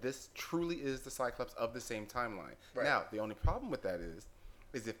that this truly is the Cyclops of the same timeline. Right. Now, the only problem with that is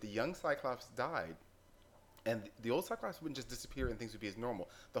if the young Cyclops died, and the old Cyclops wouldn't just disappear and things would be as normal.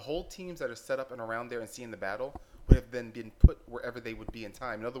 The whole teams that are set up and around there and seeing the battle would have then been put wherever they would be in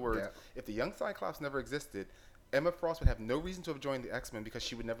time. In other words, Yeah. if the young Cyclops never existed, Emma Frost would have no reason to have joined the X-Men because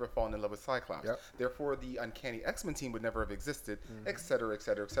she would never have fallen in love with Cyclops. Yep. Therefore, the Uncanny X-Men team would never have existed, et cetera, et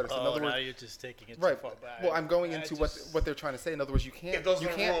cetera, et cetera. So in Oh, other now words, you're just taking it right. too far back. Well, I'm going I into just- what they're trying to say. In other words, you can't If those you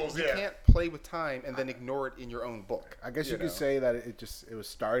are can't rules, you yeah. can't play with time and then ignore it in your own book. I guess you know? could say that it was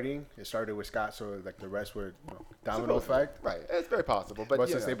starting. It started with Scott, so like the rest were domino effect. Right. It's very possible, but, But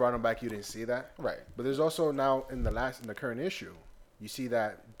you since they know. brought him back, you didn't see that. Right. But there's also now in the current issue, you see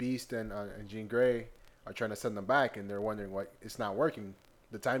that Beast and Jean Grey are trying to send them back, and they're wondering why it's not working.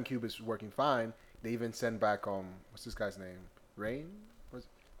 The time cube is working fine. They even send back what's this guy's name? Rain? Was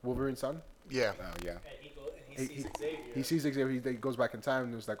Wolverine's son? Yeah. Oh yeah. And he sees Xavier. He sees Xavier. He goes back in time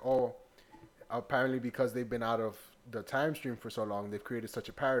and it's like, oh, apparently because they've been out of the time stream for so long, they've created such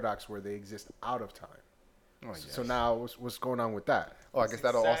a paradox where they exist out of time. Oh, yes. So now, what's going on with that? Oh, I guess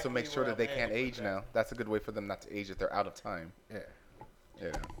that'll also exactly make sure where that they I'm can't headed with age that. now. That's a good way for them not to age if they're out of time. Yeah.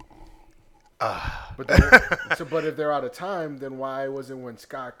 Yeah. But but if they're out of time, then why wasn't when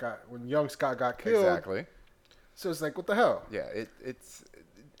young Scott got killed? Exactly. So it's like, what the hell? Yeah.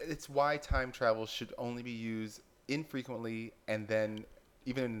 It's why time travel should only be used infrequently and then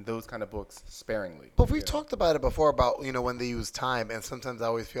even in those kind of books sparingly. But we've talked about it before about when they use time, and sometimes I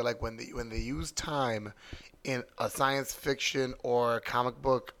always feel like when they use time in a science fiction or comic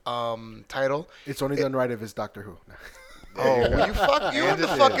book title. It's only done right if it's Doctor Who. Oh, will you fuck you and the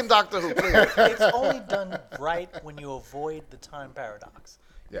it fucking Doctor Who, please. It's only done right when you avoid the time paradox.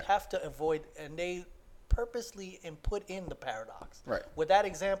 You Yeah. have to avoid, and they purposely put in the paradox. Right. With that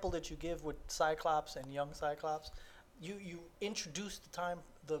example that you give with Cyclops and young Cyclops, you introduce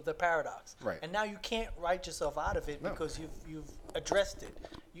the paradox. Right. And now you can't write yourself out of it No. because you've addressed it.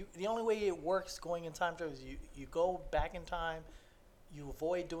 The only way it works going in time travel is you go back in time, you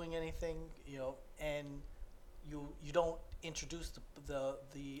avoid doing anything, and you don't introduce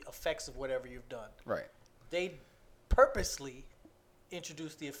the effects of whatever you've done. Right. They purposely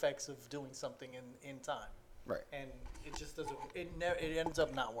introduce the effects of doing something in time. Right. And it just doesn't. It ends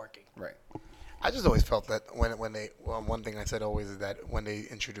up not working. Right. I just always felt that when they one thing I said always is that when they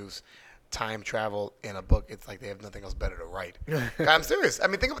introduce time travel in a book, it's like they have nothing else better to write. I'm serious. I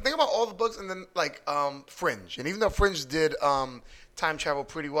mean, think about all the books, and then like Fringe, and even though Fringe did time travel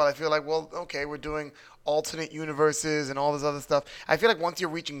pretty well, I feel like, well, okay, we're doing alternate universes and all this other stuff. I feel like once you're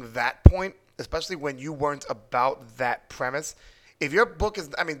reaching that point, especially when you weren't about that premise. If your book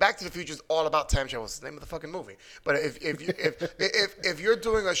is, I mean, Back to the Future is all about time travel. It's the name of the fucking movie. But if you're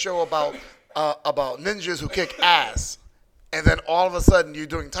doing a show about ninjas who kick ass, and then all of a sudden you're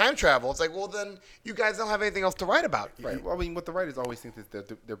doing time travel, it's like, well, then you guys don't have anything else to write about. Right. Well, I mean, what the writers always think is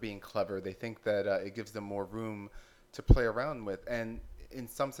they're being clever. They think that it gives them more room to play around with, and in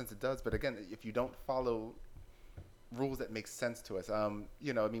some sense it does. But again, if you don't follow rules that make sense to us,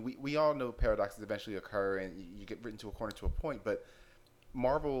 you know, I mean, we all know paradoxes eventually occur, and you get written to a corner to a point. But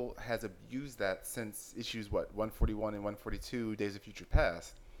Marvel has abused that since issues 141 and 142, Days of Future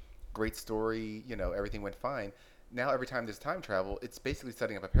Past. Great story, you know, everything went fine. Now every time there's time travel, it's basically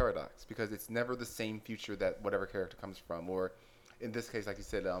setting up a paradox because it's never the same future that whatever character comes from. Or in this case, like you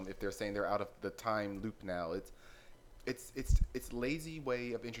said, if they're saying they're out of the time loop now, it's lazy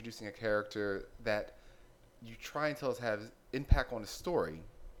way of introducing a character that you try and tell us has impact on the story,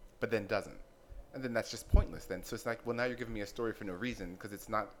 but then doesn't. And then that's just pointless then. So it's like, well, now you're giving me a story for no reason because it's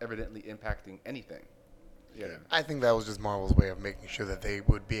not evidently impacting anything. Yeah. I think that was just Marvel's way of making sure that they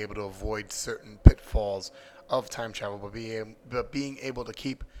would be able to avoid certain pitfalls of time travel, but being able to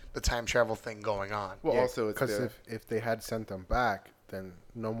keep the time travel thing going on. Well, also, it's because if they had sent them back, then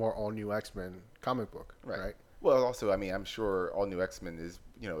no more all new X-Men comic book, right? Well, also, I mean, I'm sure all new X-Men is,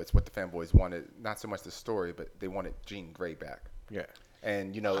 you know, it's what the fanboys wanted. Not so much the story, but they wanted Jean Grey back. Yeah.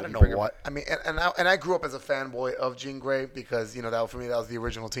 And you know, I don't know what I mean, and I grew up as a fanboy of Jean Grey because you know that for me that was the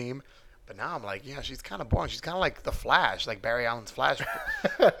original team. But now I'm like, yeah, she's kind of boring. She's kind of like the Flash, like Barry Allen's Flash.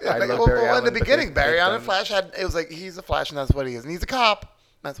 I love Barry Allen, in the beginning, but Barry they've Allen done- Flash it was like he's a Flash and that's what he is, and he's a cop.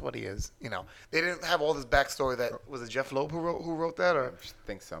 That's what he is. You know, they didn't have all this backstory. That was it. Jeff Loeb who wrote that, or I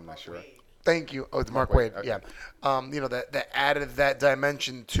think so. I'm not sure. thank you. Oh, it's Mark Wade, Wade. okay. Yeah. You know that added that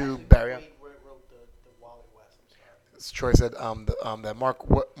dimension to Barry. Wade wrote the Wally West. I'm sorry. Troy said that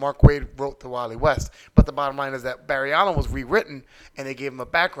Mark Wade wrote the Wally West, but the bottom line is that Barry Allen was rewritten and they gave him a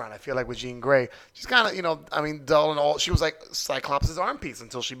background. I feel like with Jean Grey, she's kind of, you know, I mean, dull and all. She was like Cyclops' arm piece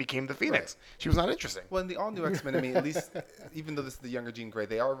until she became the Phoenix. She was not interesting. Well, in the all new X-Men, I mean, at least even though this is the younger Jean Grey,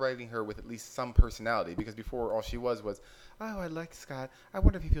 they are writing her with at least some personality because before all she was, oh, I like Scott. I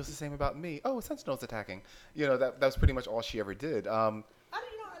wonder if he feels the same about me. Oh, Sentinel's attacking. You know, that was pretty much all she ever did. I don't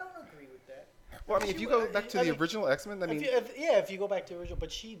agree with that. Well, I mean, if you go back to the original X-Men, I mean, if you go back to the original,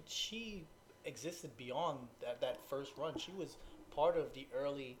 but she existed beyond that first run. She was part of the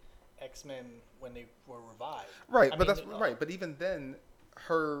early X-Men when they were revived. right, I but mean, that's right. But even then,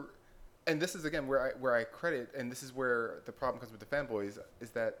 her, and this is again where I credit, and this is where the problem comes with the fanboys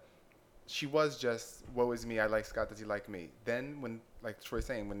is that she was just, woe is me, I like Scott, does he like me? Then when, like Troy's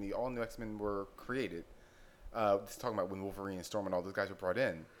saying, when the all new X-Men were created, this is talking about when Wolverine and Storm and all those guys were brought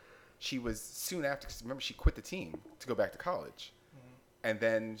in, she was soon after, because remember she quit the team to go back to college. And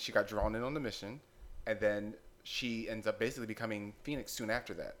then she got drawn in on the mission, and then she ends up basically becoming Phoenix soon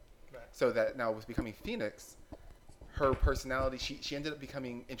after that. Right. So that now with becoming Phoenix, her personality, she ended up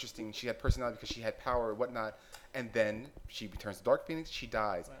becoming interesting. She had personality because she had power and whatnot. And then she returns to Dark Phoenix. She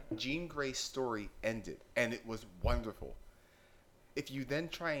dies. Right. Jean Grey's story ended, and it was wonderful. If you then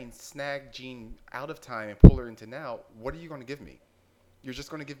try and snag Jean out of time and pull her into now, what are you going to give me? You're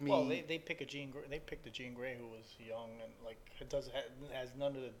just going to give me. Well, they pick a Jean Grey. They picked a Jean Grey who was young and like has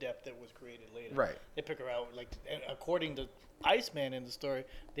none of the depth that was created later. Right. They pick her out like according to Iceman in the story,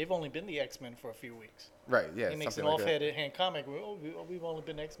 they've only been the X-Men for a few weeks. Right. Yeah. He makes an something like that. offhand comic. We've only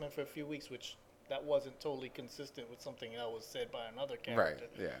been X-Men for a few weeks, which that wasn't totally consistent with something that was said by another character.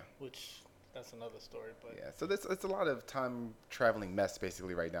 Right. Yeah. Which that's another story. But Yeah. So it's a lot of time traveling mess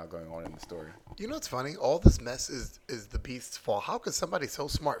basically right now going on in the story. You know what's funny? All this mess is the Beast's fault. How could somebody so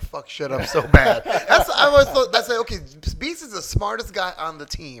smart fuck shit up so bad? I always thought, I said, okay, Beast is the smartest guy on the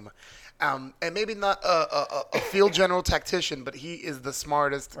team. And maybe not a field general tactician, but he is the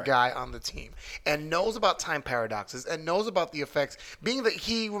smartest guy on the team and knows about time paradoxes and knows about the effects. Being that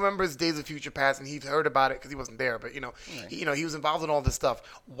he remembers Days of Future Past and he's heard about it because he wasn't there, but he was involved in all this stuff.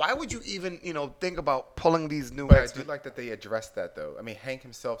 Why would you even think about pulling these new? But I do like that they addressed that though. I mean, Hank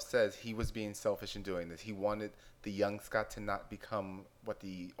himself says he was being selfish in doing this. He wanted the young Scott to not become what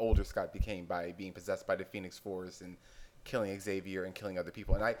the older Scott became by being possessed by the Phoenix Force and killing Xavier and killing other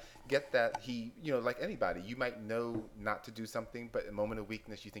people. And I get that he, like anybody, you might know not to do something, but in a moment of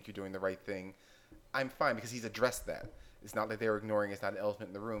weakness, you think you're doing the right thing. I'm fine because he's addressed that. It's not like they're ignoring. It's not an elephant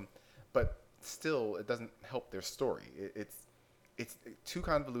in the room, but still, it doesn't help their story. It's too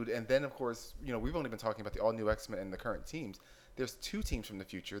convoluted. And then, of course, we've only been talking about the all-new X-Men and the current teams. There's 2 teams from the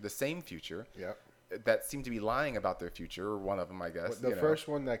future, the same future, that seem to be lying about their future, or one of them, I guess. The first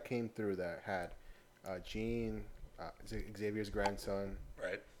one that came through that had Jean, Xavier's grandson.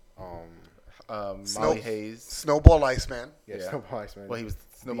 Right. Molly Hayes. Snowball Iceman. Yeah, Yeah. Snowball Iceman. Well, he was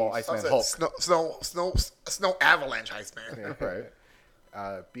Snowball Beast. Iceman Hulk. Snow Avalanche Iceman. Yeah,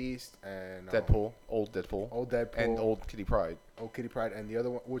 right. Beast and Deadpool. Old Deadpool. Old Deadpool. And Old Kitty Pryde. Old Kitty Pryde, and the other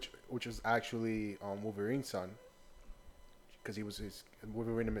one, which was actually Wolverine's son, because he was his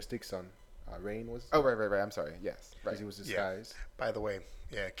Wolverine and Mystique's son. Rain was. Oh, right. I'm sorry. Yes. Right. Because he was disguised. By the way,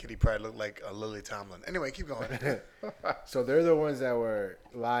 Kitty Pryde looked like a Lily Tomlin. Anyway, keep going. So they're the ones that were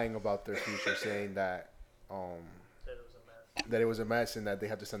lying about their future, saying that that it was a mess and that they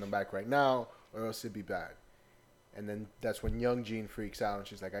have to send them back right now or else it'd be bad. And then that's when young Jean freaks out and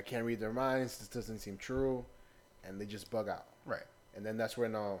she's like, I can't read their minds. This doesn't seem true. And they just bug out. Right. And then that's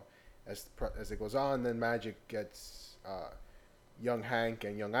when, as it goes on, then Magic gets young Hank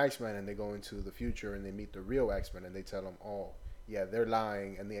and young Iceman, and they go into the future and they meet the real X-Men, and they tell them, oh, yeah, they're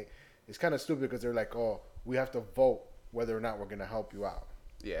lying. And it's kind of stupid because they're like, oh, we have to vote whether or not we're going to help you out.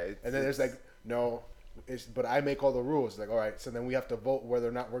 Yeah. And then there's like, no, but I make all the rules. Like, all right, so then we have to vote whether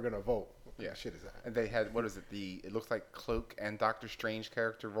or not we're going to vote. What kind of shit is that? And they had, what is it? It looks like Cloak and Doctor Strange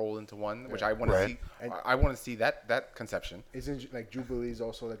character roll into one, which I want to see. And I want to see that conception. Isn't like Jubilee's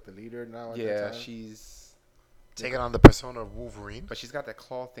also like the leader now? At Yeah, that time? she's. Taking on the persona of Wolverine. But she's got that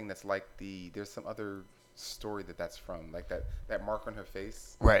claw thing that's like there's some other story that's from, like that mark on her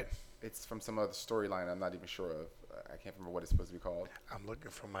face. Right. It's from some other storyline I'm not even sure of. I can't remember what it's supposed to be called. I'm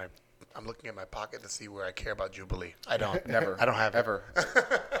looking at my pocket to see where I care about Jubilee. I don't. Never. I don't have ever.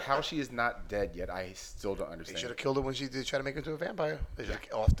 How she is not dead yet, I still don't They understand. should have killed her when she did try to make her into a vampire. They should have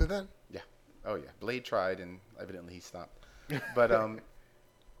offed her then. Yeah. Oh yeah. Blade tried, and evidently he stopped. But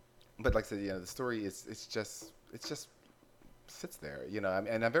but like I said, the story it's just sits there,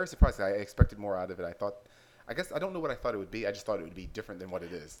 and I'm very surprised. I expected more out of it. I guess I don't know what I thought it would be. I just thought it would be different than what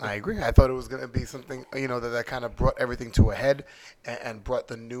it is. I agree. I thought it was going to be something, that kind of brought everything to a head and brought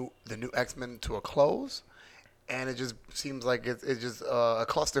the new X-Men to a close. And it just seems like it's just a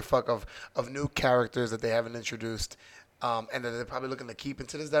clusterfuck of new characters that they haven't introduced, and that they're probably looking to keep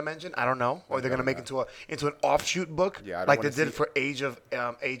into this dimension. I don't know, or they're going to make into an offshoot book, Yeah, I don't like they wanna did see- for Age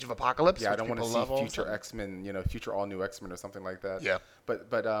of Apocalypse. Yeah, I which don't want to people see love also. future X-Men, future all-new X-Men or something like that. Yeah.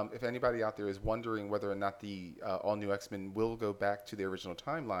 But if anybody out there is wondering whether or not the all-new X-Men will go back to the original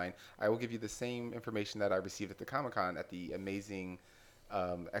timeline, I will give you the same information that I received at the Comic-Con at the Amazing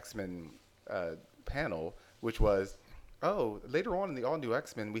X-Men panel, which was, later on in the all-new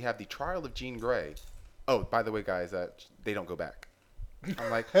X-Men, we have the trial of Jean Grey. Oh, by the way, guys, they don't go back. I'm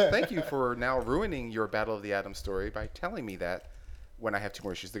like, thank you for now ruining your Battle of the Atom story by telling me that when I have 2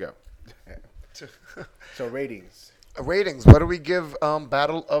 more issues to go. So ratings. Ratings. What do we give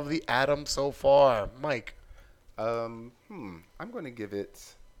Battle of the Atom so far, Mike? I'm going to give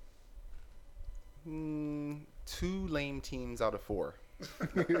it 2 lame teams out of 4.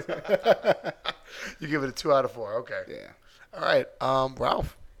 You give it a 2 out of 4. Okay. Yeah. All right.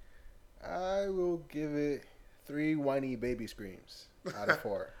 Ralph. I will give it 3 whiny baby screams out of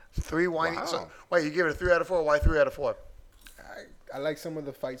 4. 3 whiny. Wow. So, wait, you give it a 3 out of 4. Why 3 out of 4? I like some of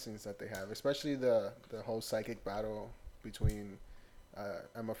the fight scenes that they have, especially the whole psychic battle between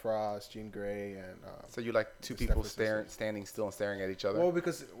Emma Frost, Jean Grey, and So you like 2 the people Stephen standing still and staring at each other? well,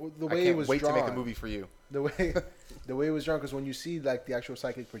 because the I way can't it was wait drawn, to make a movie for you. the way it was drawn, because when you see like the actual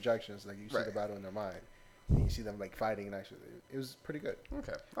psychic projections, like you see Right. the battle in their mind, and you see them like fighting, and actually, it was pretty good.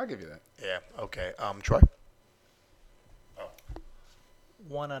 Okay, I'll give you that. Yeah. Okay. Troy.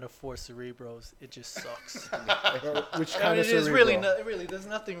 1 out of 4 Cerebros. It just sucks. Which I kind mean, of it is cerebral? really, there's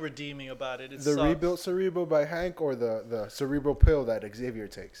nothing redeeming about it. It The sucks. rebuilt cerebral by Hank, or the cerebral pill that Xavier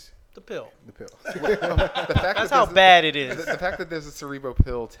takes? The pill. The pill. The fact That's that how there's bad it is. the fact that there's a cerebral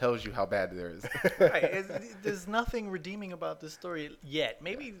pill tells you how bad there is. Right. There's nothing redeeming about this story yet.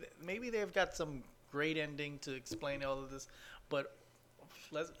 Maybe they've got some great ending to explain all of this, but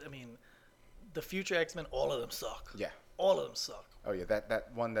the future X-Men, all of them suck. Yeah. All of them suck. Oh yeah,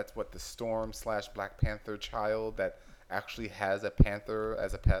 that one that's what the Storm / Black Panther child that actually has a panther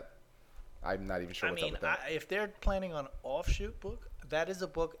as a pet. I'm not even sure I what's mean, up with that. if they're planning on offshoot book, that is a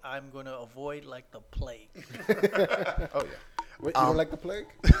book I'm going to avoid like the plague. Oh yeah. Wait, you don't like the plague?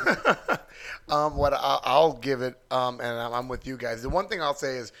 What I'll give it, and I'm with you guys. The one thing I'll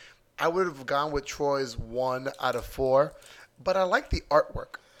say is, I would have gone with Troy's 1 out of 4, but I like the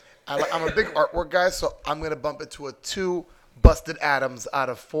artwork. I'm a big artwork guy, so I'm gonna bump it to a 2 Busted Adams out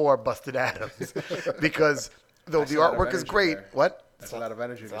of 4 Busted Adams, because though That's the a lot of artwork is energy great. there. What? That's a lot of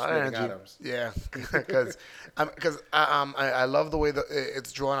energy. It's a lot of energy. Adams. Yeah, because I love the way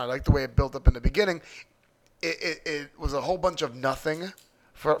it's drawn. I like the way it built up in the beginning. It was a whole bunch of nothing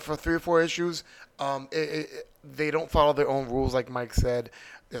for 3 or 4 issues. They don't follow their own rules, like Mike said.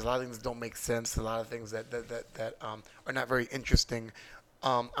 There's a lot of things that don't make sense. A lot of things that are not very interesting.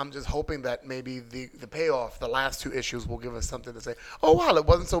 I'm just hoping that maybe the payoff, the last 2 issues, will give us something to say. Oh wow, it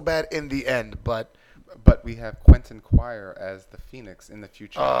wasn't so bad in the end. But we have Quentin Quire as the Phoenix in the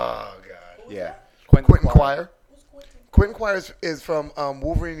future. oh god, yeah. Quentin Quire. Quentin Quire is from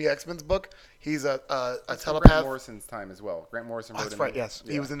Wolverine the X-Men's book. He's a It's telepath. Grant Morrison's time as well. Grant Morrison wrote That's it. right. Yes,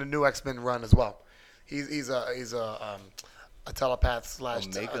 he was in the new X-Men run as well. He's a telepath slash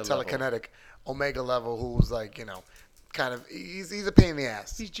Omega telekinetic Omega level who's like, kind of he's a pain in the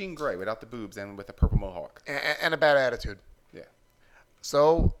ass He's Jean Grey without the boobs and with a purple mohawk. and a bad attitude. Yeah.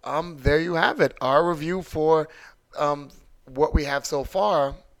 So there you have it. Our review for what we have so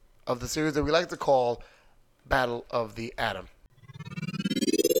far of the series that we like to call Battle of the Atom.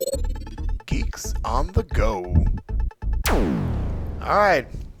 Geeks on the Go. All right,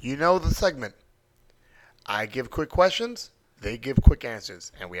 you know the segment. I give quick questions, they give quick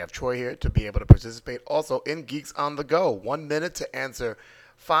answers, and we have Troy here to be able to participate also in Geeks on the Go. 1 minute to answer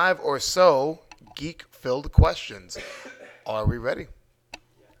 5 or so geek-filled questions. Are we ready?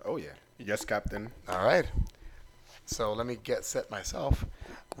 Oh yeah. Yes, Captain. All right. So let me get set myself.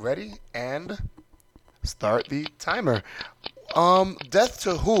 Ready and start the timer. Death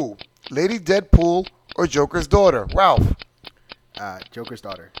to who? Lady Deadpool or Joker's daughter? Ralph. Joker's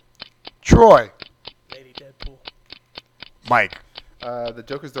daughter. Troy. Lady Deadpool. Mike. The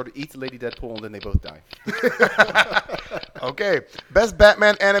Joker's daughter eats Lady Deadpool and then they both die. Okay. Best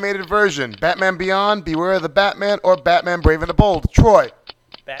Batman animated version. Batman Beyond, Beware of the Batman, or Batman Brave and the Bold? Troy.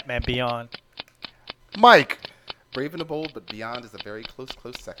 Batman Beyond. Mike. Brave and the Bold, but Beyond is a very close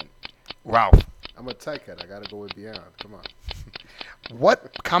second. Ralph. I'm a tight cat. I gotta go with Beyond. Come on.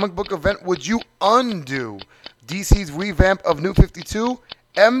 What comic book event would you undo? DC's revamp of New 52,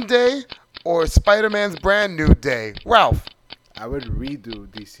 M-Day, or Spider-Man's brand new day? Ralph. I would redo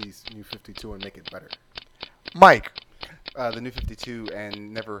DC's New 52 and make it better. Mike. The New 52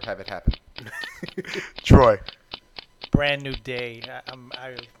 and never have it happen. Troy. Brand new day.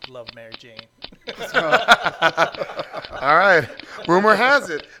 I love Mary Jane. All right. Rumor has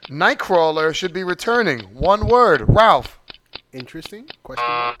it Nightcrawler should be returning. 1 word. Ralph. Interesting? Question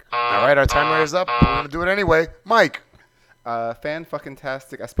mark. All right, our timer is up. We're going to do it anyway. Mike.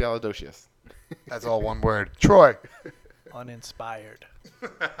 Fan-fucking-tastic Espialidocious. That's all 1 word. Troy. Uninspired.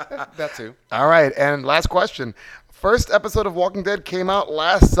 That too. All right, and last question. First episode of Walking Dead came out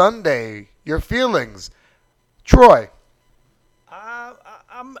last Sunday. Your feelings? Troy.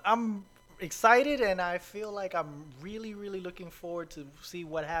 I'm excited, and I feel like I'm really, really looking forward to see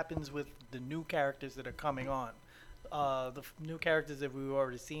what happens with the new characters that are coming on. New characters that we've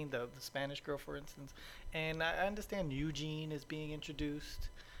already seen, the Spanish girl, for instance. And I understand Eugene is being introduced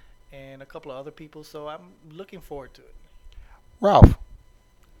and a couple of other people, so I'm looking forward to it. Ralph.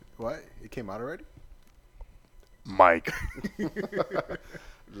 What? It came out already? Mike.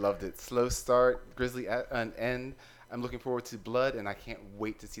 Loved it. Slow start, grisly at an end. I'm looking forward to blood, and I can't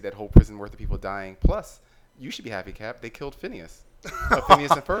wait to see that whole prison worth of people dying. Plus, you should be happy, Cap. They killed Phineas.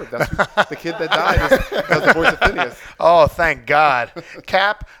 Phineas and Ferb. That's the kid that died was the voice of Phineas. Oh, thank God.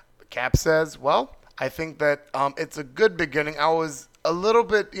 Cap says, well, I think that it's a good beginning. I was a little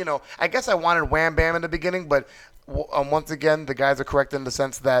bit, I guess I wanted Wham Bam in the beginning, but once again, the guys are correct in the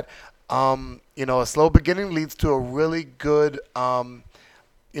sense that, a slow beginning leads to a really good,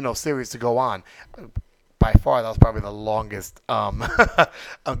 series to go on. By far, that was probably the longest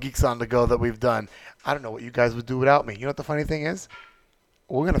Geeks on the Go that we've done. I don't know what you guys would do without me. You know what the funny thing is?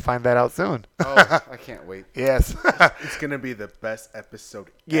 We're going to find that out soon. Oh, I can't wait. Yes. It's going to be the best episode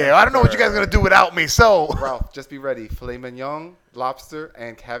Yeah, I don't know what you guys are going to do without me, so. Ralph, just be ready. Filet mignon, lobster,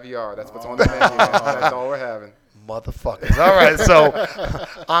 and caviar. That's what's on the menu. That's all we're having. Motherfuckers. All right, so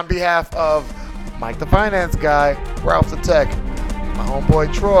on behalf of Mike the Finance Guy, Ralph the Tech, my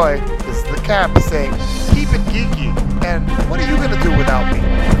homeboy Troy, this is the Cap saying, keep it geeky. And what are you going to do without me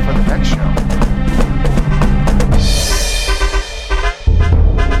for the next show?